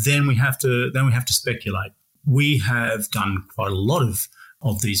holes, then we have to speculate. We have done quite a lot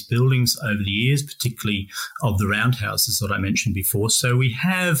of these buildings over the years, particularly of the roundhouses that I mentioned before. So we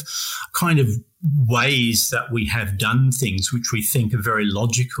have kind of ways that we have done things which we think are very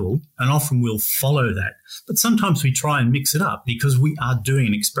logical, and often we'll follow that. But sometimes we try and mix it up because we are doing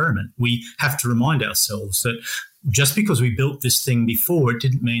an experiment. We have to remind ourselves that just because we built this thing before, it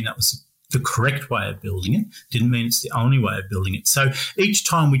didn't mean that was the correct way of building it, didn't mean it's the only way of building it. So each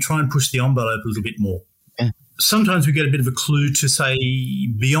time we try and push the envelope a little bit more. Sometimes we get a bit of a clue to say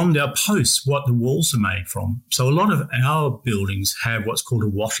beyond our posts what the walls are made from. So a lot of our buildings have what's called a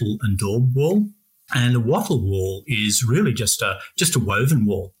wattle and daub wall. And a wattle wall is really just a woven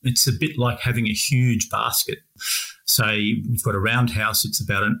wall. It's a bit like having a huge basket. Say we've got a roundhouse, it's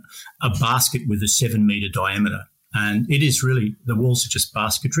about a basket with a 7-metre diameter. And it is really, the walls are just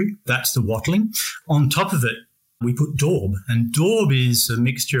basketry. That's the wattling. On top of it, we put daub, and daub is a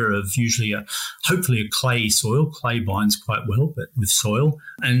mixture of usually hopefully a clay soil. Clay binds quite well, but with soil,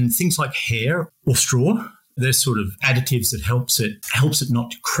 and things like hair or straw. They're sort of additives that helps it not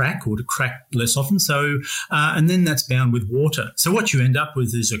to crack or to crack less often. So, and then that's bound with water. So what you end up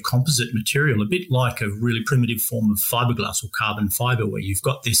with is a composite material, a bit like a really primitive form of fiberglass or carbon fiber, where you've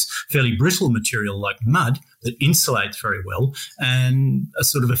got this fairly brittle material like mud that insulates very well, and a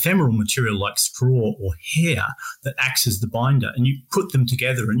sort of ephemeral material like straw or hair that acts as the binder. And you put them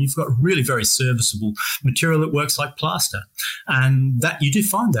together and you've got really very serviceable material that works like plaster. And that you do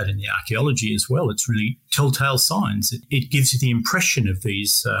find that in the archaeology as well. It's really telltale signs. It gives you the impression of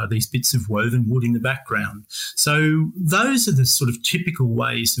these bits of woven wood in the background. So those are the sort of typical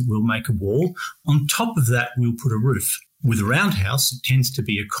ways that we'll make a wall. On top of that, we'll put a roof. With a roundhouse, it tends to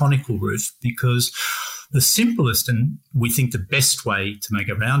be a conical roof, because the simplest and we think the best way to make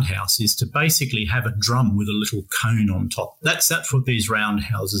a roundhouse is to basically have a drum with a little cone on top. That's what these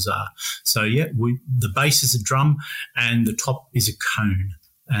roundhouses are. So yeah, the base is a drum and the top is a cone,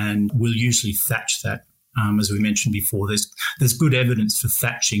 and we'll usually thatch that. As we mentioned before, there's good evidence for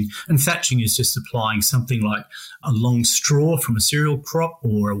thatching, and thatching is just applying something like a long straw from a cereal crop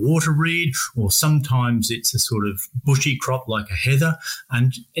or a water reed, or sometimes it's a sort of bushy crop like a heather,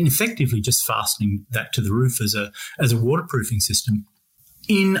 and effectively just fastening that to the roof as a waterproofing system.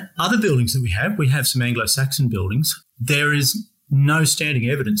 In other buildings that we have some Anglo-Saxon buildings. There is no standing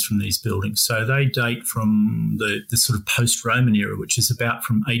evidence from these buildings. So they date from the sort of post-Roman era, which is about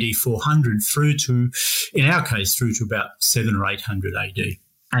from AD 400 through to, in our case, through to about 700 or 800 AD.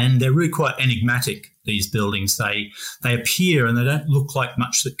 And they're really quite enigmatic, these buildings. They appear and they don't look like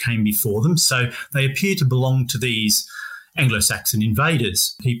much that came before them. So they appear to belong to these Anglo-Saxon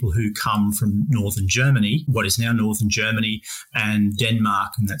invaders, people who come from northern Germany, what is now northern Germany, and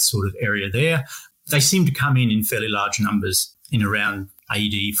Denmark and that sort of area there. They seem to come in fairly large numbers in around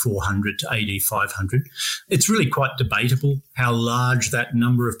AD 400 to AD 500. It's really quite debatable how large that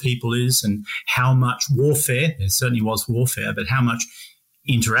number of people is and how much warfare, there certainly was warfare, but how much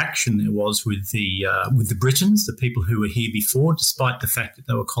interaction there was with the Britons, the people who were here before. Despite the fact that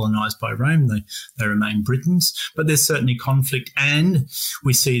they were colonised by Rome, they remain Britons. But there's certainly conflict, and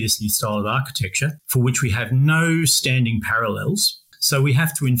we see this new style of architecture for which we have no standing parallels. So we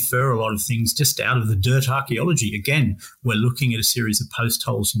have to infer a lot of things just out of the dirt archaeology. Again, we're looking at a series of post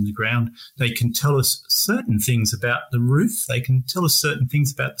holes in the ground. They can tell us certain things about the roof. They can tell us certain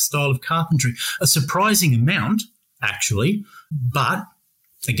things about the style of carpentry. A surprising amount, actually, but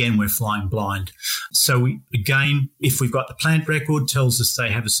again, we're flying blind. So if we've got the plant record, tells us they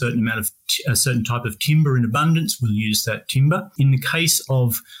have a certain type of timber in abundance, we'll use that timber. In the case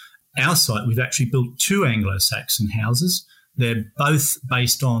of our site, we've actually built 2 Anglo-Saxon houses. They're both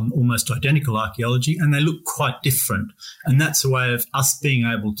based on almost identical archaeology, and they look quite different. And that's a way of us being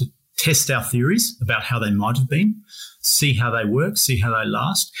able to test our theories about how they might have been, see how they work, see how they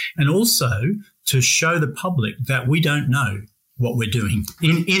last, and also to show the public that we don't know what we're doing.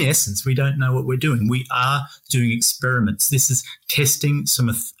 In essence, we don't know what we're doing. We are doing experiments. This is testing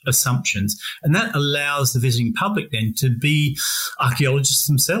some assumptions. And that allows the visiting public then to be archaeologists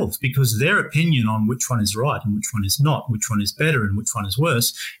themselves, because their opinion on which one is right and which one is not, which one is better and which one is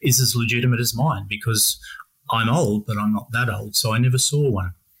worse, is as legitimate as mine, because I'm old, but I'm not that old, so I never saw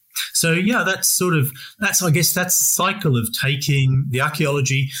one. So, yeah, I guess that's the cycle of taking the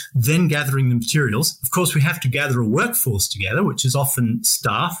archaeology, then gathering the materials. Of course, we have to gather a workforce together, which is often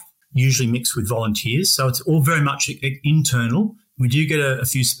staff, usually mixed with volunteers. So it's all very much internal. We do get a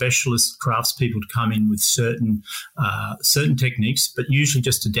few specialist craftspeople to come in with certain techniques, but usually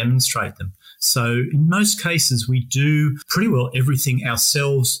just to demonstrate them. So in most cases, we do pretty well everything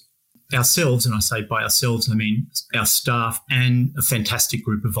ourselves, and I say by ourselves, I mean our staff and a fantastic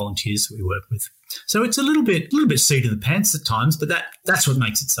group of volunteers that we work with. So it's a little bit seat in the pants at times, but that's what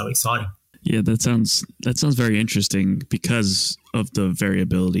makes it so exciting. Yeah, that sounds very interesting because of the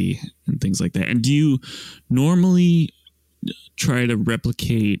variability and things like that. And do you normally try to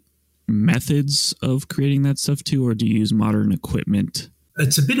replicate methods of creating that stuff too, or do you use modern equipment?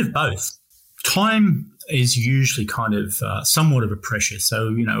 It's a bit of both. Time is usually kind of somewhat of a pressure.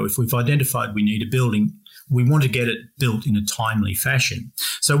 So, if we've identified we need a building, we want to get it built in a timely fashion.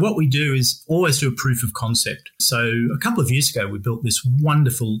 So what we do is always do a proof of concept. So a couple of years ago, we built this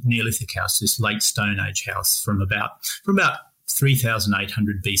wonderful Neolithic house, this late Stone Age house from about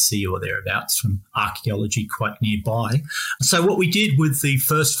 3,800 BC or thereabouts, from Archaeology quite nearby. So what we did with the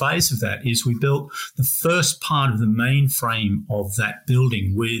first phase of that is we built the first part of the main frame of that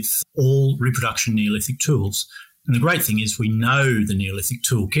building with all reproduction Neolithic tools. And the great thing is we know the Neolithic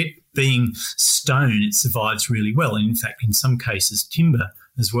toolkit. Being stone, it survives really well. And in fact, in some cases, timber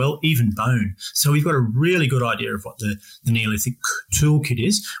as well, even bone. So we've got a really good idea of what the Neolithic toolkit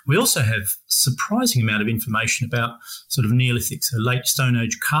is. We also have surprising amount of information about sort of Neolithic, so late Stone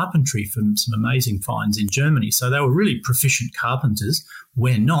Age carpentry from some amazing finds in Germany. So they were really proficient carpenters.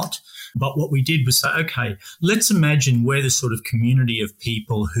 We're not. But what we did was say, okay, let's imagine we're the sort of community of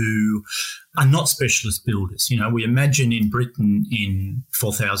people who are not specialist builders. We imagine in Britain in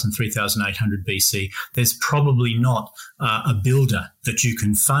 4,000, 3,800 BC, there's probably not a builder that you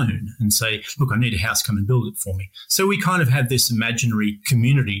can phone and say, look, I need a house, come and build it for me. So we kind of have this imaginary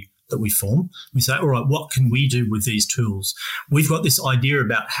community that we form. We say, all right, what can we do with these tools? We've got this idea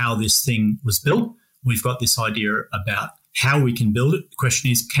about how this thing was built. We've got this idea about how we can build it. The question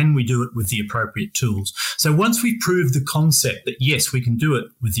is, can we do it with the appropriate tools? So once we prove the concept that, yes, we can do it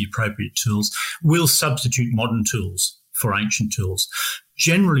with the appropriate tools, we'll substitute modern tools for ancient tools.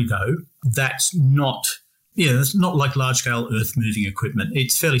 Generally, though, that's not like large-scale earth-moving equipment.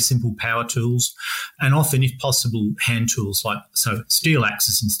 It's fairly simple power tools and often, if possible, hand tools, like steel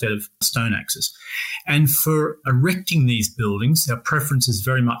axes instead of stone axes. And for erecting these buildings, our preference is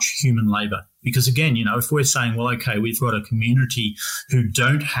very much human labour. Because again, if we're saying, well, okay, we've got a community who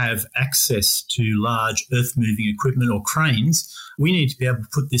don't have access to large earth-moving equipment or cranes, we need to be able to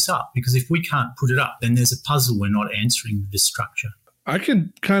put this up. Because if we can't put it up, then there's a puzzle we're not answering with this structure. I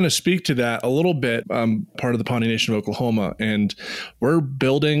can kind of speak to that a little bit. I'm part of the Pawnee Nation of Oklahoma, and we're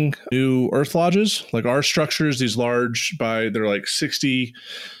building new earth lodges. Like our structures, these large they're like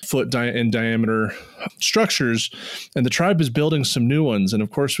 60-foot in diameter structures, and the tribe is building some new ones. And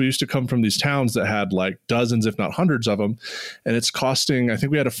of course, we used to come from these towns that had like dozens, if not hundreds of them. And it's costing, I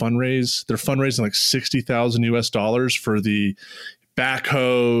think we had they're fundraising like $60,000 US for the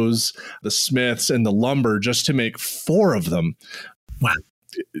backhoes, the smiths, and the lumber just to make 4 of them. Wow.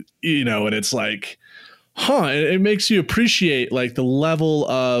 And it's like, it makes you appreciate like the level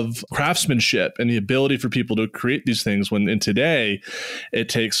of craftsmanship and the ability for people to create these things when in today it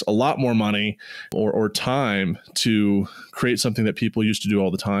takes a lot more money or time to create something that people used to do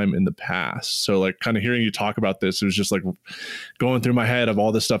all the time in the past. So like kind of hearing you talk about this, it was just like going through my head of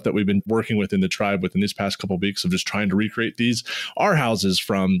all the stuff that we've been working with in the tribe within these past couple of weeks of just trying to recreate our houses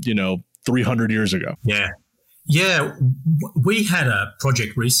from, 300 years ago. Yeah. Yeah, we had a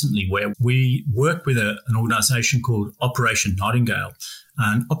project recently where we worked with an organisation called Operation Nightingale.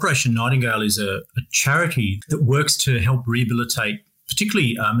 And Operation Nightingale is a charity that works to help rehabilitate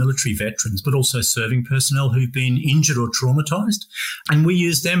particularly military veterans, but also serving personnel who've been injured or traumatised. And we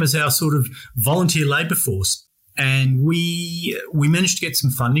use them as our sort of volunteer labour force. And we managed to get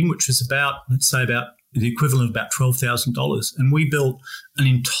some funding, which was about the equivalent of about $12,000. And we built an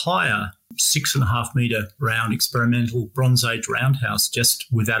entire 6.5 metre round experimental Bronze Age roundhouse just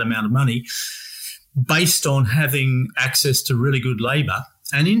with that amount of money, based on having access to really good labour.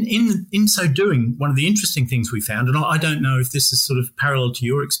 And in so doing, one of the interesting things we found, and I don't know if this is sort of parallel to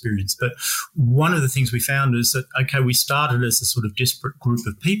your experience, but one of the things we found is that, okay, we started as a sort of disparate group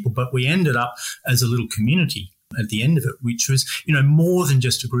of people, but we ended up as a little community at the end of it, which was, more than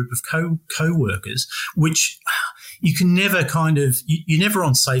just a group of co-workers, which you can never you're never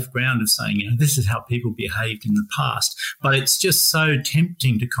on safe ground of saying, this is how people behaved in the past. But it's just so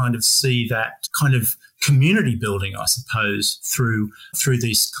tempting to kind of see that kind of community building, I suppose, through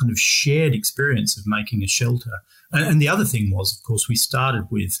this kind of shared experience of making a shelter. And the other thing was, of course, we started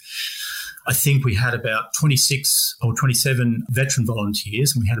with, I think we had about 26 or 27 veteran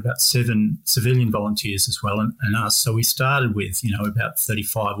volunteers, and we had about 7 civilian volunteers as well, and us. So we started with, about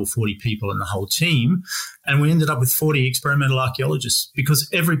 35 or 40 people in the whole team, and we ended up with 40 experimental archaeologists because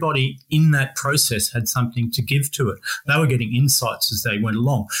everybody in that process had something to give to it. They were getting insights as they went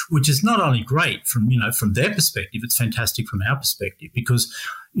along, which is not only great from their perspective, it's fantastic from our perspective because,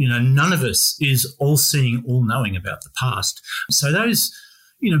 none of us is all-seeing, all-knowing about the past. So those,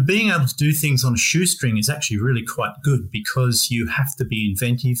 being able to do things on a shoestring is actually really quite good because you have to be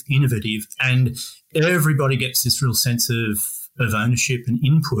inventive, innovative, and everybody gets this real sense of ownership and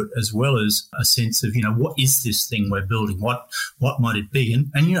input, as well as a sense of, what is this thing we're building? What might it be?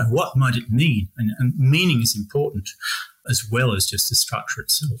 And what might it mean? And meaning is important, as well as just the structure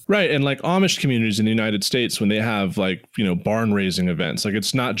itself. Right. And like Amish communities in the United States, when they have barn raising events,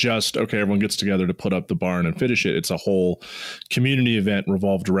 it's not just, okay, everyone gets together to put up the barn and finish it. It's a whole community event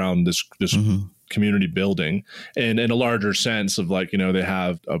revolved around this community building, and in a larger sense of they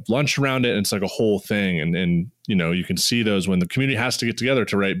have a lunch around it, and it's like a whole thing. And you can see those when the community has to get together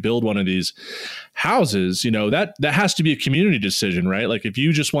to build one of these houses, that has to be a community decision, right? Like if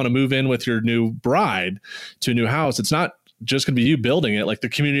you just want to move in with your new bride to a new house, it's not just going to be you building it. Like the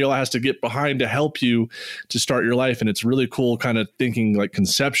community all has to get behind to help you to start your life. And it's really cool kind of thinking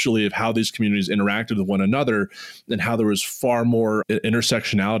conceptually of how these communities interacted with one another and how there was far more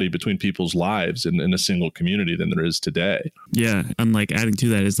intersectionality between people's lives in a single community than there is today. Yeah. And adding to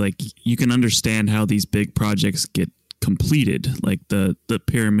that is you can understand how these big projects get completed, like the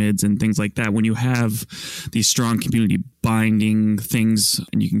pyramids and things like that. When you have these strong community binding things,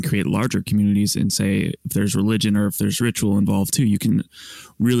 and you can create larger communities, and say if there's religion or if there's ritual involved too, you can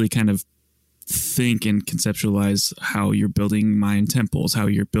really kind of think and conceptualize how you're building Mayan temples, how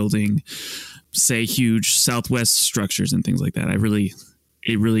you're building, say, huge Southwest structures and things like that. It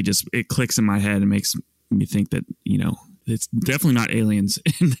really just clicks in my head and makes me think that, it's definitely not aliens,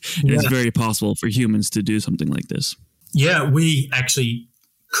 and it's very possible for humans to do something like this. Yeah, we actually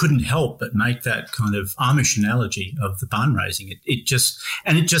couldn't help but make that kind of Amish analogy of the barn raising. It just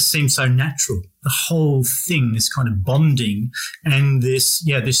seems so natural. The whole thing, this kind of bonding and this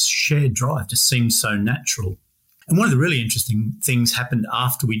shared drive just seems so natural. And one of the really interesting things happened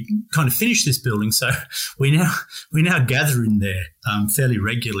after we kind of finished this building. So we now gather in there fairly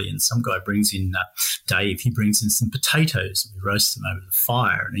regularly, and some guy brings in, Dave, he brings in some potatoes, and we roast them over the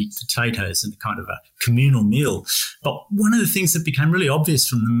fire and eat potatoes in kind of a communal meal. But one of the things that became really obvious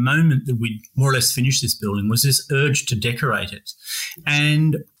from the moment that we more or less finished this building was this urge to decorate it.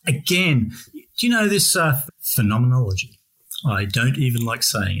 And again, do you know this phenomenology? I don't even like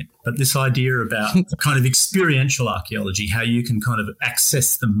saying it, but this idea about kind of experiential archaeology, how you can kind of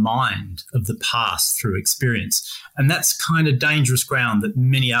access the mind of the past through experience. And that's kind of dangerous ground that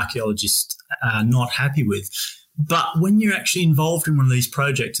many archaeologists are not happy with. But when you're actually involved in one of these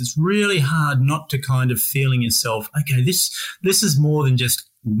projects, it's really hard not to kind of feeling yourself, okay, this is more than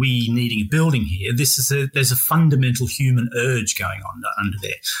just we needing a building here. There's a fundamental human urge going on under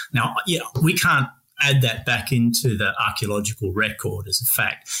there. Now, we can't add that back into the archaeological record as a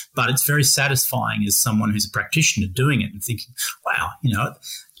fact, but it's very satisfying as someone who's a practitioner doing it and thinking, wow,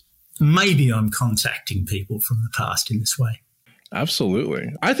 maybe I'm contacting people from the past in this way.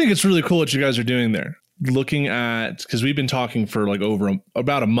 Absolutely. I think it's really cool what you guys are doing there. Looking at, because we've been talking for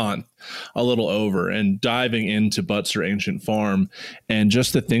about a month, a little over, and diving into Butser Ancient Farm and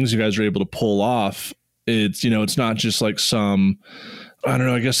just the things you guys are able to pull off. It's, it's not just some, I don't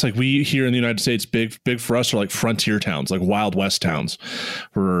know, I guess we here in the United States, big for us are frontier towns, Wild West towns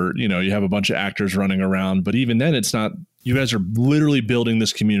where, you have a bunch of actors running around. But even then, it's not, you guys are literally building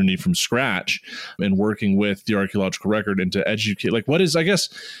this community from scratch and working with the archaeological record and to educate. What is, I guess,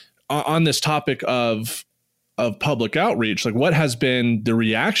 on this topic of public outreach, what has been the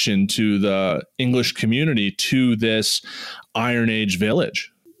reaction to the English community to this Iron Age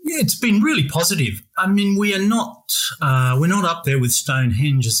village? Yeah, it's been really positive. I mean, we're not up there with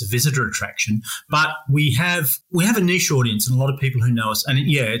Stonehenge as a visitor attraction, but we have a niche audience and a lot of people who know us. And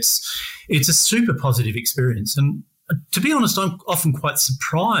it's a super positive experience. And to be honest, I'm often quite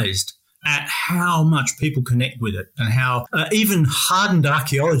surprised at how much people connect with it, and how even hardened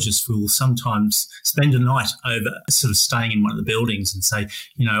archaeologists will sometimes spend a night over sort of staying in one of the buildings and say,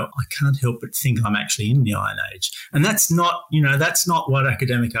 I can't help but think I'm actually in the Iron Age. And that's not what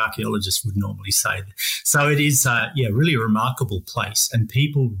academic archaeologists would normally say. So it is, really a remarkable place, and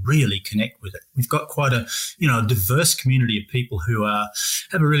people really connect with it. We've got quite a diverse community of people who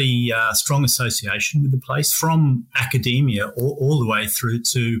have a really strong association with the place, from academia all the way through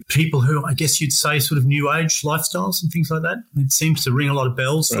to people who, I guess you'd say, sort of new age lifestyles and things like that. It seems to ring a lot of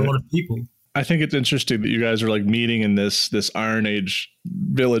bells to a lot of people. I think it's interesting that you guys are like meeting in this Iron Age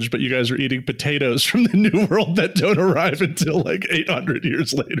village, but you guys are eating potatoes from the New World that don't arrive until like 800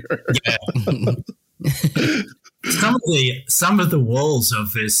 years later. Yeah. Some of the walls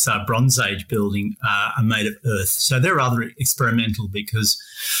of this Bronze Age building are made of earth, so they're rather experimental, because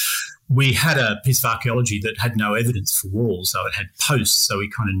we had a piece of archaeology that had no evidence for walls, so it had posts, so we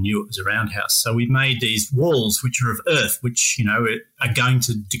kind of knew it was a roundhouse. So we made these walls which are of earth, which, are going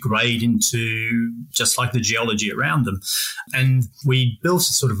to degrade into just like the geology around them. And we built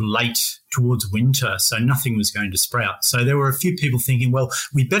it sort of late towards winter, so nothing was going to sprout. So there were a few people thinking, well,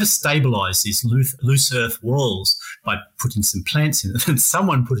 we better stabilise these loose earth walls by putting some plants in it. And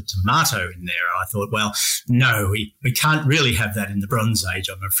someone put a tomato in there. I thought, well, no, we can't really have that in the Bronze Age,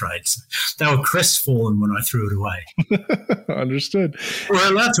 I'm afraid. So they were crestfallen when I threw it away. Understood. We're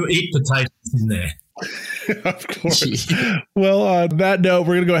allowed to eat potatoes in there. Of course. Well, on that note,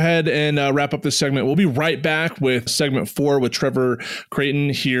 we're going to go ahead and wrap up this segment. We'll be right back with segment 4 with Trevor Creighton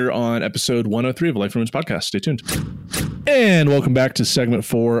here on episode 103 of Life in Ruins podcast. Stay tuned. And welcome back to segment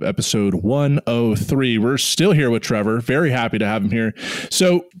 4, episode 103. We're still here with Trevor. Very happy to have him here.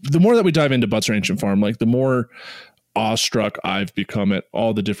 So the more that we dive into Butser Ancient Farm, like the more awestruck I've become at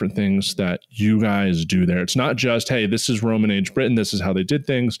all the different things that you guys do there. It's not just, hey, this is Roman Age Britain, this is how they did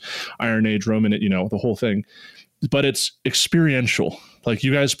things, Iron Age Roman, the whole thing, but it's experiential. Like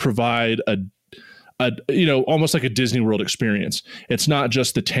you guys provide a almost like a Disney World experience. It's not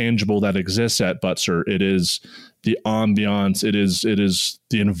just the tangible that exists at Butser. It is the ambiance. It is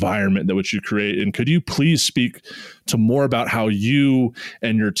the environment that which you create. And could you please speak to more about how you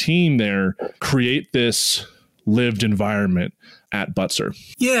and your team there create this lived environment at Butser?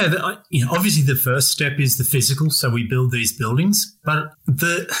 Yeah, obviously the first step is the physical. So we build these buildings, but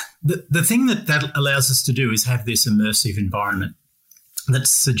the thing that allows us to do is have this immersive environment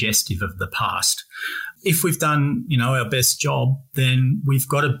that's suggestive of the past. If we've done, our best job, then we've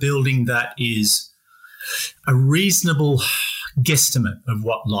got a building that is a reasonable guesstimate of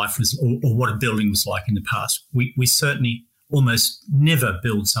what life was or what a building was like in the past. We certainly almost never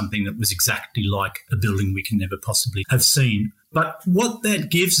build something that was exactly like a building we can never possibly have seen. But what that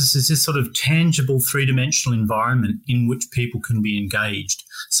gives us is this sort of tangible three-dimensional environment in which people can be engaged.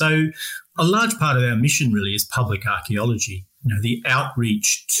 So a large part of our mission really is public archaeology, the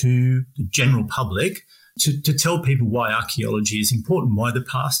outreach to the general public to tell people why archaeology is important, why the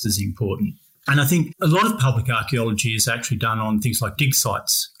past is important. And I think a lot of public archaeology is actually done on things like dig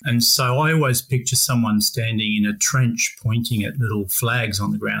sites. And so I always picture someone standing in a trench pointing at little flags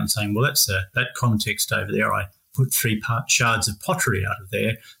on the ground saying, well, that's that context over there. I put 3 shards of pottery out of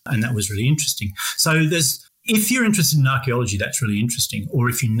there, and that was really interesting. So if you're interested in archaeology, that's really interesting, or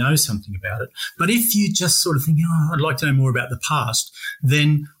if you know something about it. But if you just sort of think, I'd like to know more about the past,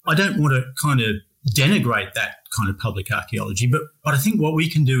 then I don't want to kind of denigrate that kind of public archaeology. But I think what we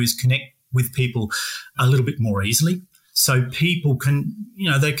can do is connect with people a little bit more easily. So people can,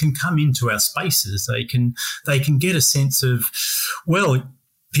 they can come into our spaces. They can get a sense of, well,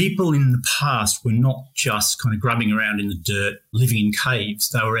 people in the past were not just kind of grubbing around in the dirt, living in caves.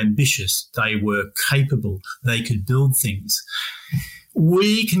 They were ambitious. They were capable. They could build things.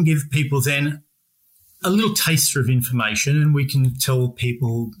 We can give people then a little taster of information, and we can tell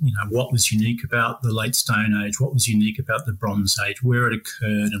people, what was unique about the late Stone Age, what was unique about the Bronze Age, where it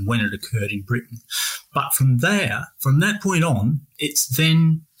occurred and when it occurred in Britain. But from that point on, it's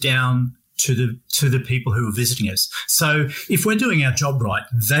then down to the people who are visiting us. So if we're doing our job right,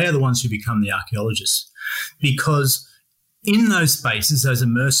 they are the ones who become the archaeologists, because in those spaces, those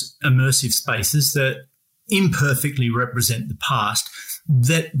immersive spaces that imperfectly represent the past,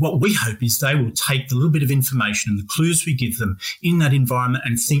 that what we hope is they will take the little bit of information and the clues we give them in that environment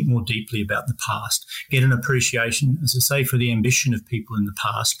and think more deeply about the past, get an appreciation, as I say, for the ambition of people in the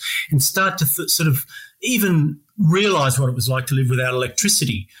past, and start to sort of even realise what it was like to live without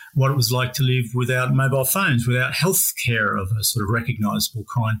electricity, what it was like to live without mobile phones, without health care of a sort of recognisable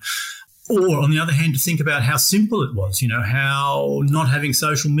kind. Or, on the other hand, to think about how simple it was, how not having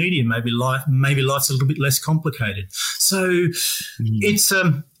social media, maybe life's a little bit less complicated. So it's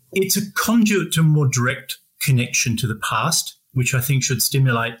a conduit to a more direct connection to the past, which I think should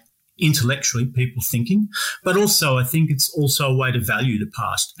stimulate intellectually people thinking. But also I think it's also a way to value the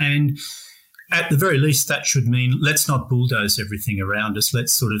past. And at the very least, that should mean let's not bulldoze everything around us.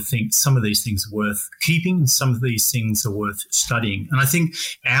 Let's sort of think some of these things are worth keeping and some of these things are worth studying. And I think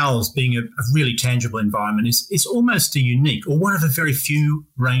ours, being a really tangible environment, is almost a unique or one of a very few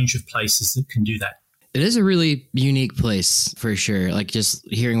range of places that can do that. It is a really unique place for sure. Like just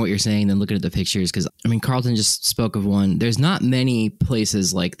hearing what you're saying and looking at the pictures, because Carlton just spoke of one. There's not many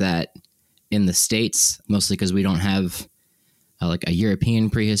places like that in the States, mostly because we don't have like a European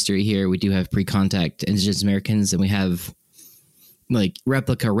prehistory here. We do have pre-contact Indigenous Americans, and we have like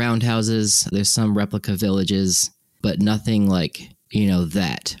replica roundhouses. There's some replica villages, but nothing like,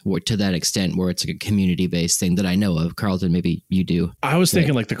 that, or to that extent where it's like a community-based thing that I know of. Carlton, maybe you do. I was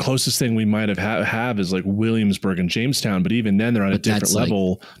thinking like the closest thing we might have is like Williamsburg and Jamestown, but even then they're on a different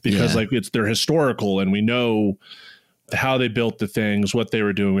level because they're historical and we know how they built the things, what they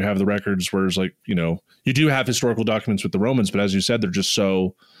were doing. We have the records, whereas like, you do have historical documents with the Romans, but as you said, they're just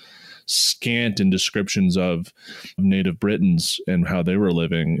so scant in descriptions of native Britons and how they were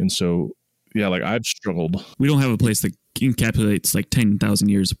living. And so, yeah, like I've struggled. We don't have a place that encapsulates like 10,000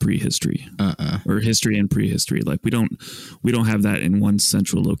 years of prehistory or history and prehistory. Like we don't have that in one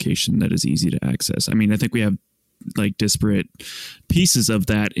central location that is easy to access. I think we have like disparate pieces of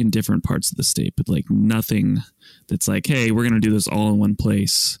that in different parts of the state, but like nothing that's like, hey, we're going to do this all in one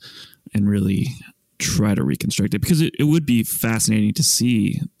place and really try to reconstruct it, because it would be fascinating to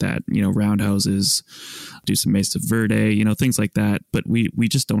see that, roundhouses, do some Mesa Verde, things like that. But we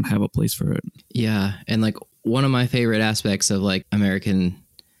just don't have a place for it. Yeah. And like one of my favorite aspects of like American,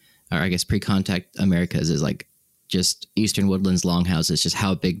 or I guess pre-contact Americas, is like just Eastern Woodlands longhouses, just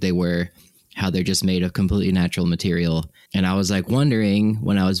how big they were, how they're just made of completely natural material. And I was like wondering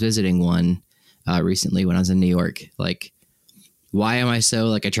when I was visiting one recently when I was in New York, like, why am I so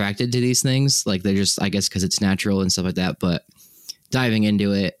like attracted to these things? Like they're just, I guess, because it's natural and stuff like that. But diving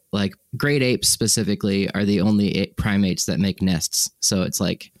into it, like great apes specifically are the only primates that make nests. So it's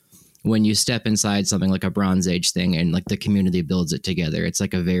like when you step inside something like a Bronze Age thing and like the community builds it together, it's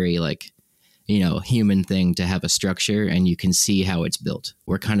like a very like, human thing to have a structure and you can see how it's built.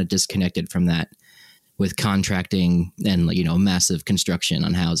 We're kind of disconnected from that with contracting and, massive construction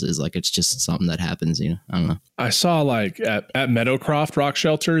on houses. Like it's just something that happens, I don't know. I saw like at Meadowcroft Rock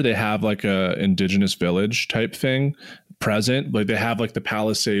Shelter, they have like a indigenous village type thing present. Like they have like the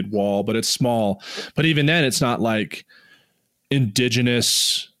palisade wall, but it's small. But even then it's not like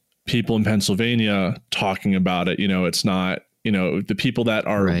indigenous people in Pennsylvania talking about it. It's not, the people that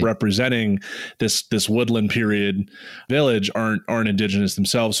are representing this woodland period village aren't indigenous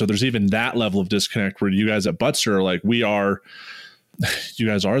themselves. So there's even that level of disconnect where you guys at Butser are like, you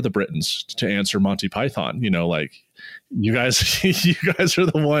guys are the Britons, to answer Monty Python, like you guys are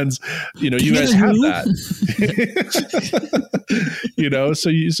the ones, you guys have that, so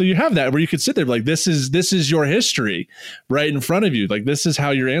you have that where you could sit there like, this is your history right in front of you. Like, this is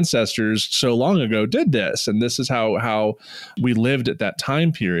how your ancestors so long ago did this. And this is how we lived at that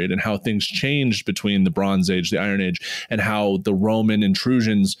time period and how things changed between the Bronze Age, the Iron Age, and how the Roman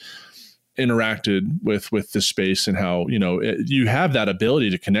intrusions interacted with the space and how, you have that ability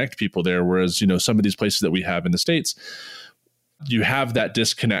to connect people there. Whereas, some of these places that we have in the States, you have that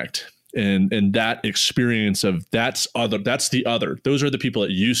disconnect and that experience of that's the other. Those are the people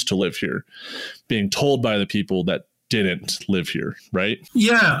that used to live here being told by the people that didn't live here. Right.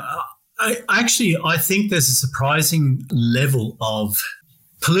 Yeah. I think there's a surprising level of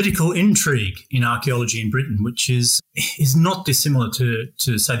political intrigue in archaeology in Britain, which is not dissimilar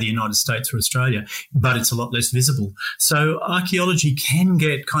to say the United States or Australia, but it's a lot less visible. So archaeology can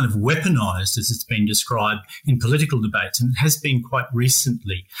get kind of weaponized, as it's been described, in political debates, and it has been quite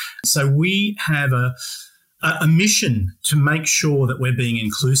recently. So we have a mission to make sure that we're being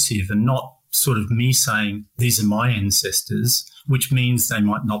inclusive and not sort of me saying, these are my ancestors, which means they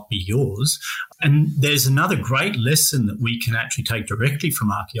might not be yours. And there's another great lesson that we can actually take directly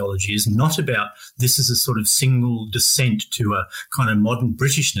from archaeology is not about this is a sort of single descent to a kind of modern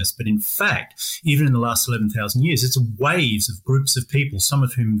Britishness, but in fact, even in the last 11,000 years, it's waves of groups of people, some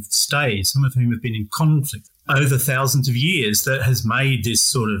of whom have stayed, some of whom have been in conflict over thousands of years that has made this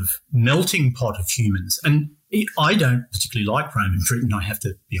sort of melting pot of humans. And I don't particularly like Roman Britain, I have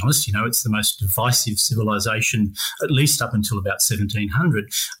to be honest. It's the most divisive civilization, at least up until about 1700.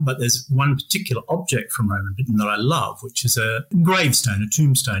 But there's one particular object from Roman Britain that I love, which is a gravestone, a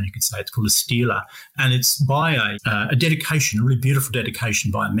tombstone, you could say. It's called a stela. And it's by a dedication, a really beautiful dedication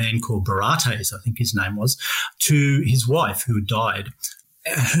by a man called Barates, I think his name was, to his wife who had died.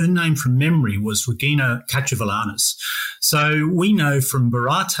 Her name from memory was Regina Cachevellanis. So we know from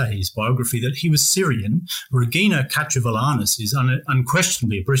Barates' biography that he was Syrian. Regina Cachevellanis is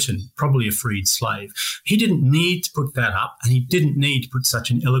unquestionably a Briton, probably a freed slave. He didn't need to put that up, and he didn't need to put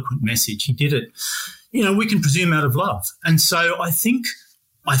such an eloquent message. He did it, we can presume out of love. And so I think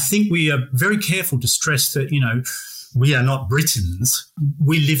we are very careful to stress that, we are not Britons.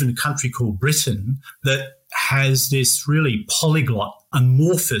 We live in a country called Britain that has this really polyglot,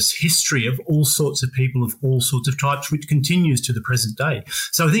 amorphous history of all sorts of people of all sorts of types, which continues to the present day.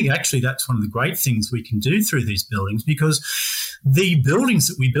 So I think actually that's one of the great things we can do through these buildings, because the buildings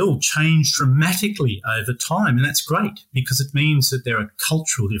that we build change dramatically over time, and that's great because it means that there are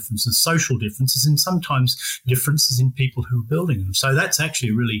cultural differences, social differences, and sometimes differences in people who are building them. So that's actually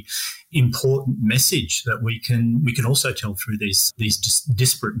a really important message that we can also tell through these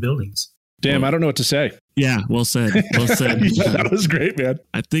disparate buildings. Damn, I don't know what to say. Yeah, well said. Well said. Yeah, that was great, man.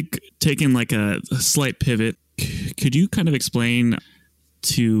 I think taking like a slight pivot, could you kind of explain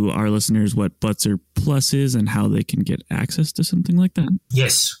to our listeners what Butser Plus is and how they can get access to something like that?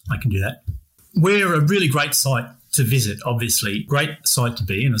 Yes, I can do that. We're a really great site to visit, obviously. Great site to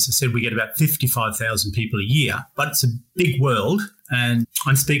be in. As I said, we get about 55,000 people a year, but it's a big world. And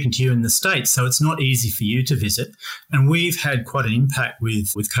I'm speaking to you in the States, so it's not easy for you to visit. And we've had quite an impact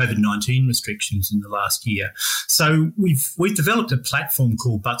with COVID-19 restrictions in the last year. So we've developed a platform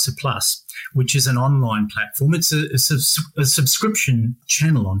called Butser Plus, which is an online platform. It's a subscription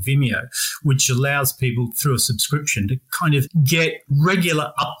channel on Vimeo, which allows people through a subscription to kind of get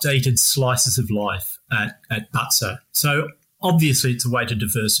regular updated slices of life at Butser. So obviously it's a way to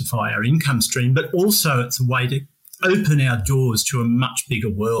diversify our income stream, but also it's a way to open our doors to a much bigger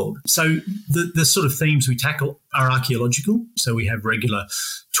world. So the sort of themes we tackle are archaeological. So we have regular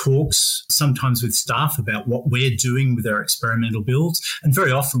talks, sometimes with staff, about what we're doing with our experimental builds. And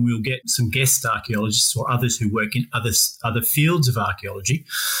very often we'll get some guest archaeologists or others who work in other fields of archaeology.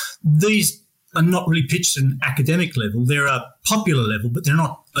 These are not really pitched at an academic level. They're a popular level, but they're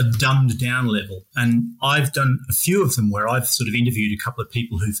not a dumbed down level. And I've done a few of them where I've sort of interviewed a couple of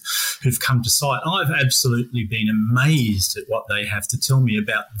people who've come to site. I've absolutely been amazed at what they have to tell me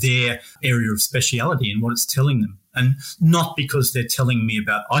about their area of speciality and what it's telling them. And not because they're telling me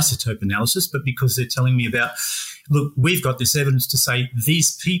about isotope analysis, but because they're telling me about, look, we've got this evidence to say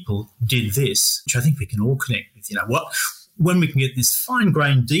these people did this, which I think we can all connect with. When we can get this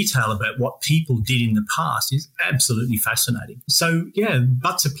fine-grained detail about what people did in the past is absolutely fascinating. So, yeah,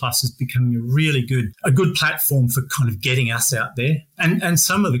 Butser Plus is becoming a good platform for kind of getting us out there. And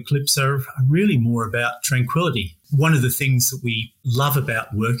some of the clips are really more about tranquility. One of the things that we love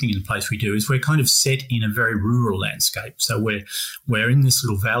about working in the place we do is we're kind of set in a very rural landscape. So we're in this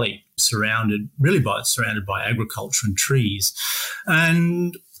little valley surrounded by agriculture and trees.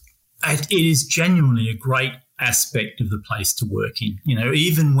 And it is genuinely a great aspect of the place to work in.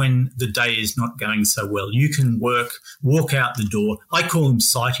 Even when the day is not going so well, you can walk out the door. I call them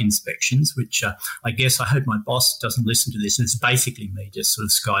site inspections, which I hope my boss doesn't listen to this. It's basically me just sort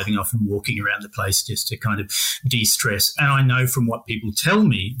of skiving off and walking around the place just to kind of de-stress. And I know from what people tell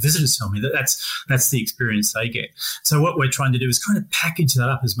me, visitors tell me, that that's the experience they get. So what we're trying to do is kind of package that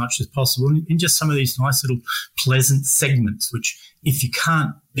up as much as possible in just some of these nice little pleasant segments, which if you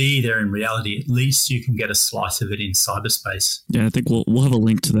can't be there in reality, at least you can get a slice of it in cyberspace. Yeah, I think we'll have a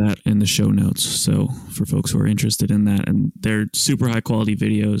link to that in the show notes. So for folks who are interested in that, and they're super high quality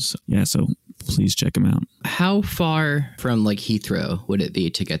videos. Yeah, so please check them out. How far from like Heathrow would it be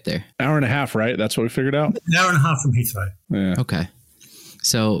to get there? Hour and a half, right? That's what we figured out. An hour and a half from Heathrow. Yeah. Okay.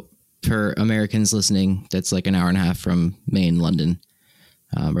 So for Americans listening, that's like an hour and a half from main London.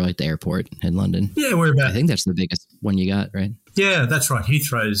 Or like the airport in London. Yeah, I think that's the biggest one you got, right? Yeah, that's right.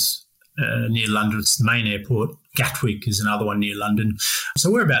 Heathrow's near London. It's the main airport. Gatwick is another one near London.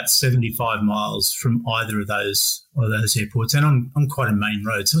 So we're about 75 miles from either of those airports, and on quite a main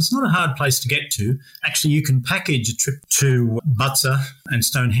road. So it's not a hard place to get to. Actually, you can package a trip to Butser and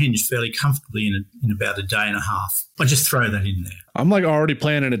Stonehenge fairly comfortably in about a day and a half. I just throw that in there. I'm like already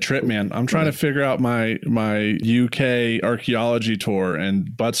planning a trip, man. I'm trying to figure out my UK archaeology tour, and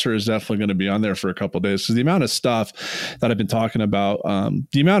Butser is definitely going to be on there for a couple of days. So the amount of stuff that I've been talking about,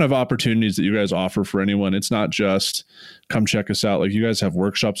 the amount of opportunities that you guys offer for anyone, it's not just come check us out. Like, you guys have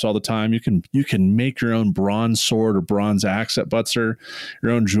workshops all the time. You can make your own bronze sword or bronze axe at Butser,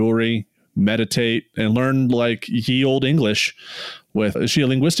 your own jewelry, meditate, and learn like ye old English. Is she a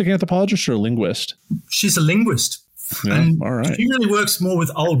linguistic anthropologist or a linguist? She's a linguist. Yeah, and all right. She really works more with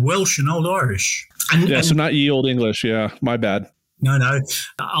Old Welsh and Old Irish. So not ye old English. Yeah, my bad. No.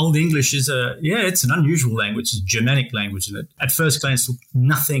 Old English is it's an unusual language. It's a Germanic language, and at first glance looks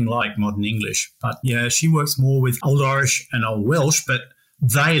nothing like modern English. But yeah, she works more with Old Irish and Old Welsh, but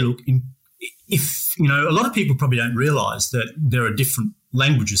they look a lot of people probably don't realise that there are different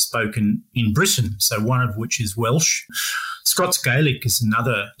languages spoken in Britain. So one of which is Welsh. Scots Gaelic is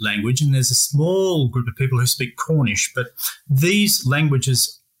another language, and there's a small group of people who speak Cornish. But these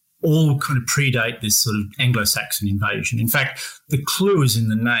languages all kind of predate this sort of Anglo-Saxon invasion. In fact, the clue is in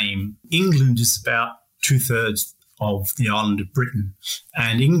the name. England is about 2/3 of the island of Britain,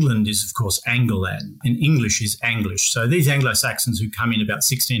 and England is, of course, Angleland, and English is Anglish. So these Anglo-Saxons who come in about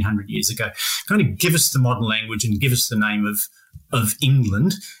 1,600 years ago kind of give us the modern language and give us the name of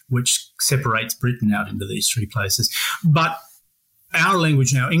England, which separates Britain out into these three places. But our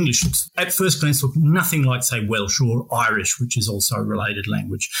language now, English, looks at first glance look nothing like, say, Welsh or Irish, which is also a related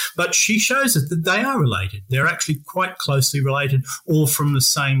language. But she shows us that they are related. They're actually quite closely related, all from the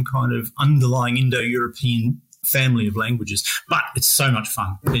same kind of underlying Indo-European family of languages. But it's so much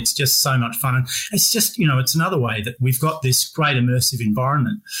fun. It's just so much fun. And it's just, it's another way that we've got this great immersive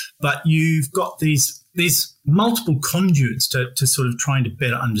environment, but you've got these multiple conduits to sort of trying to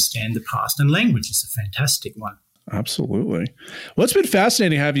better understand the past. And language is a fantastic one. Absolutely. Well, it's been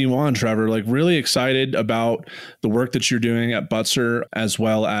fascinating having you on, Trevor. Like, really excited about the work that you're doing at Butser, as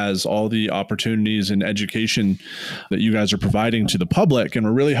well as all the opportunities and education that you guys are providing to the public. And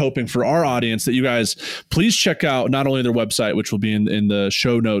we're really hoping for our audience that you guys please check out not only their website, which will be in the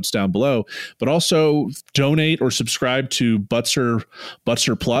show notes down below, but also donate or subscribe to Butser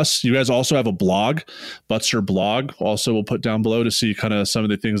Plus. You guys also have a blog, Butser blog. Also, we'll put down below to see kind of some of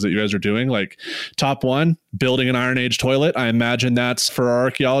the things that you guys are doing. Like, top one, building an Iron Age toilet. I imagine that's for our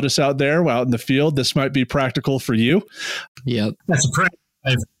archaeologists out there out in the field. This might be practical for you. Yep. That's a correct.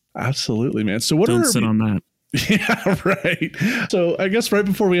 Absolutely, man. So don't sit on that. Yeah, right. So I guess right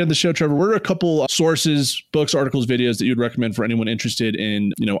before we end the show, Trevor, what are a couple sources, books, articles, videos that you'd recommend for anyone interested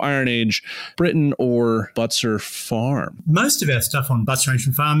in, Iron Age Britain or Butser Farm? Most of our stuff on Butser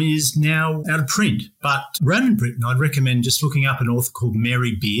Ancient Farm is now out of print, but Roman Britain, I'd recommend just looking up an author called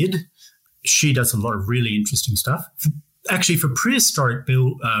Mary Beard. She does a lot of really interesting stuff. Actually, for prehistoric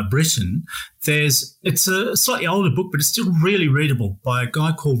Britain, it's a slightly older book, but it's still really readable, by a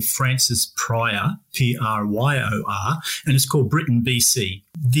guy called Francis Pryor, Pryor, and it's called Britain BC.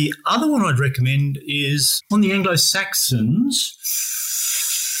 The other one I'd recommend is on the Anglo-Saxons.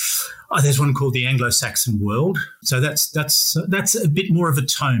 There's one called The Anglo-Saxon World. So that's a bit more of a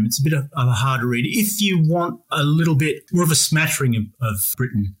tome. It's a bit of a harder read. If you want a little bit more of a smattering of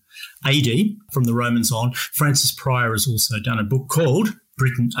Britain AD, from the Romans on, Francis Pryor has also done a book called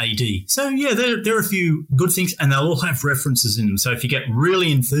Britain AD. So, yeah, there are a few good things, and they'll all have references in them. So if you get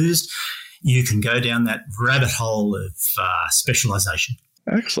really enthused, you can go down that rabbit hole of specialisation.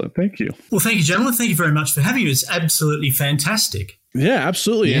 Excellent. Thank you. Well, thank you, gentlemen. Thank you very much for having me. It's absolutely fantastic. Yeah,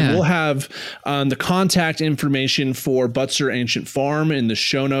 absolutely. Yeah. And we'll have the contact information for Butser Ancient Farm in the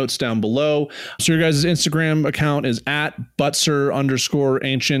show notes down below. So your guys' Instagram account is at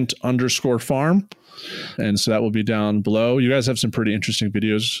Butser_ancient_farm. And so that will be down below. You guys have some pretty interesting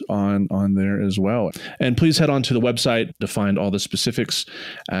videos on there as well. And please head on to the website to find all the specifics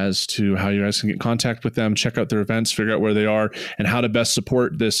as to how you guys can get in contact with them, check out their events, figure out where they are, and how to best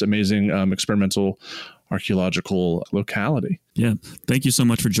support this amazing experimental archaeological locality. Yeah. Thank you so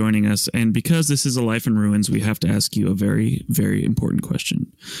much for joining us. And because this is a Life in Ruins, we have to ask you a very, very important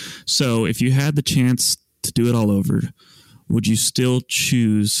question. So if you had the chance to do it all over, would you still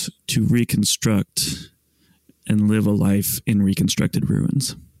choose to reconstruct and live a life in reconstructed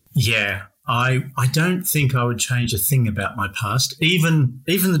ruins? Yeah. I don't think I would change a thing about my past. Even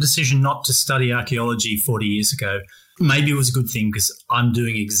the decision not to study archaeology 40 years ago, maybe it was a good thing, because I'm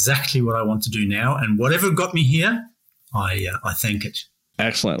doing exactly what I want to do now, and whatever got me here, I thank it.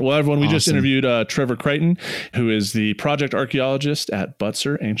 Excellent. Well, everyone, we just Awesome. interviewed Trevor Creighton, who is the project archaeologist at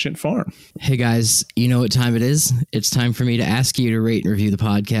Butser Ancient Farm. Hey guys, you know what time it is? It's time for me to ask you to rate and review the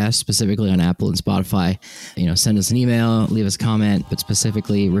podcast, specifically on Apple and Spotify. Send us an email, leave us a comment, but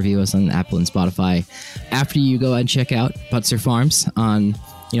specifically review us on Apple and Spotify. After you go and check out Butser Farms on,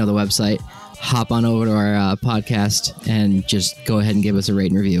 the website, hop on over to our podcast and just go ahead and give us a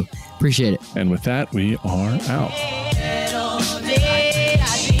rate and review. Appreciate it. And with that, we are out.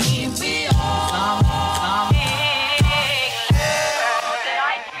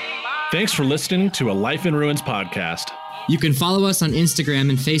 Thanks for listening to A Life in Ruins podcast. You can follow us on Instagram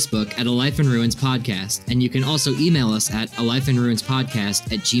and Facebook at A Life in Ruins Podcast, and you can also email us at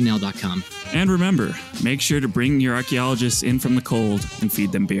alifeinruinspodcast@gmail.com. And remember, make sure to bring your archaeologists in from the cold and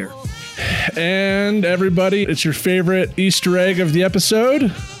feed them beer. And everybody, it's your favorite Easter egg of the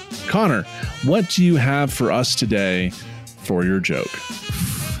episode. Connor, what do you have for us today for your joke?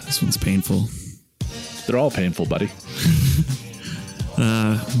 This one's painful. They're all painful, buddy.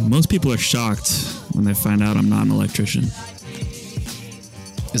 Most people are shocked when they find out I'm not an electrician.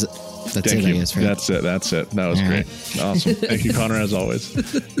 Is it? That's Thank it, you. I guess, right? That's it. That was All great. right. Awesome. Thank you, Connor, as always.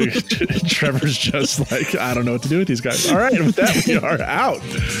 Trevor's just like, I don't know what to do with these guys. All right, with that, we are out.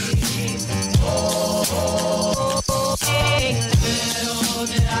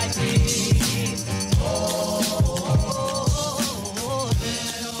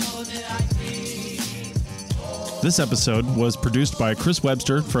 This episode was produced by Chris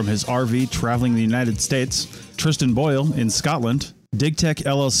Webster from his RV traveling the United States, Tristan Boyle in Scotland, DigTech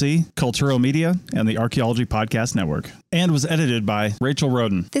LLC, Culturo Media, and the Archaeology Podcast Network, and was edited by Rachel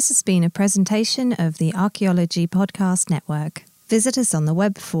Roden. This has been a presentation of the Archaeology Podcast Network. Visit us on the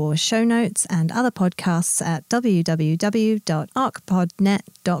web for show notes and other podcasts at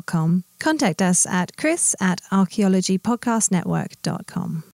www.archpodnet.com. Contact us at chris@archaeologypodcastnetwork.com.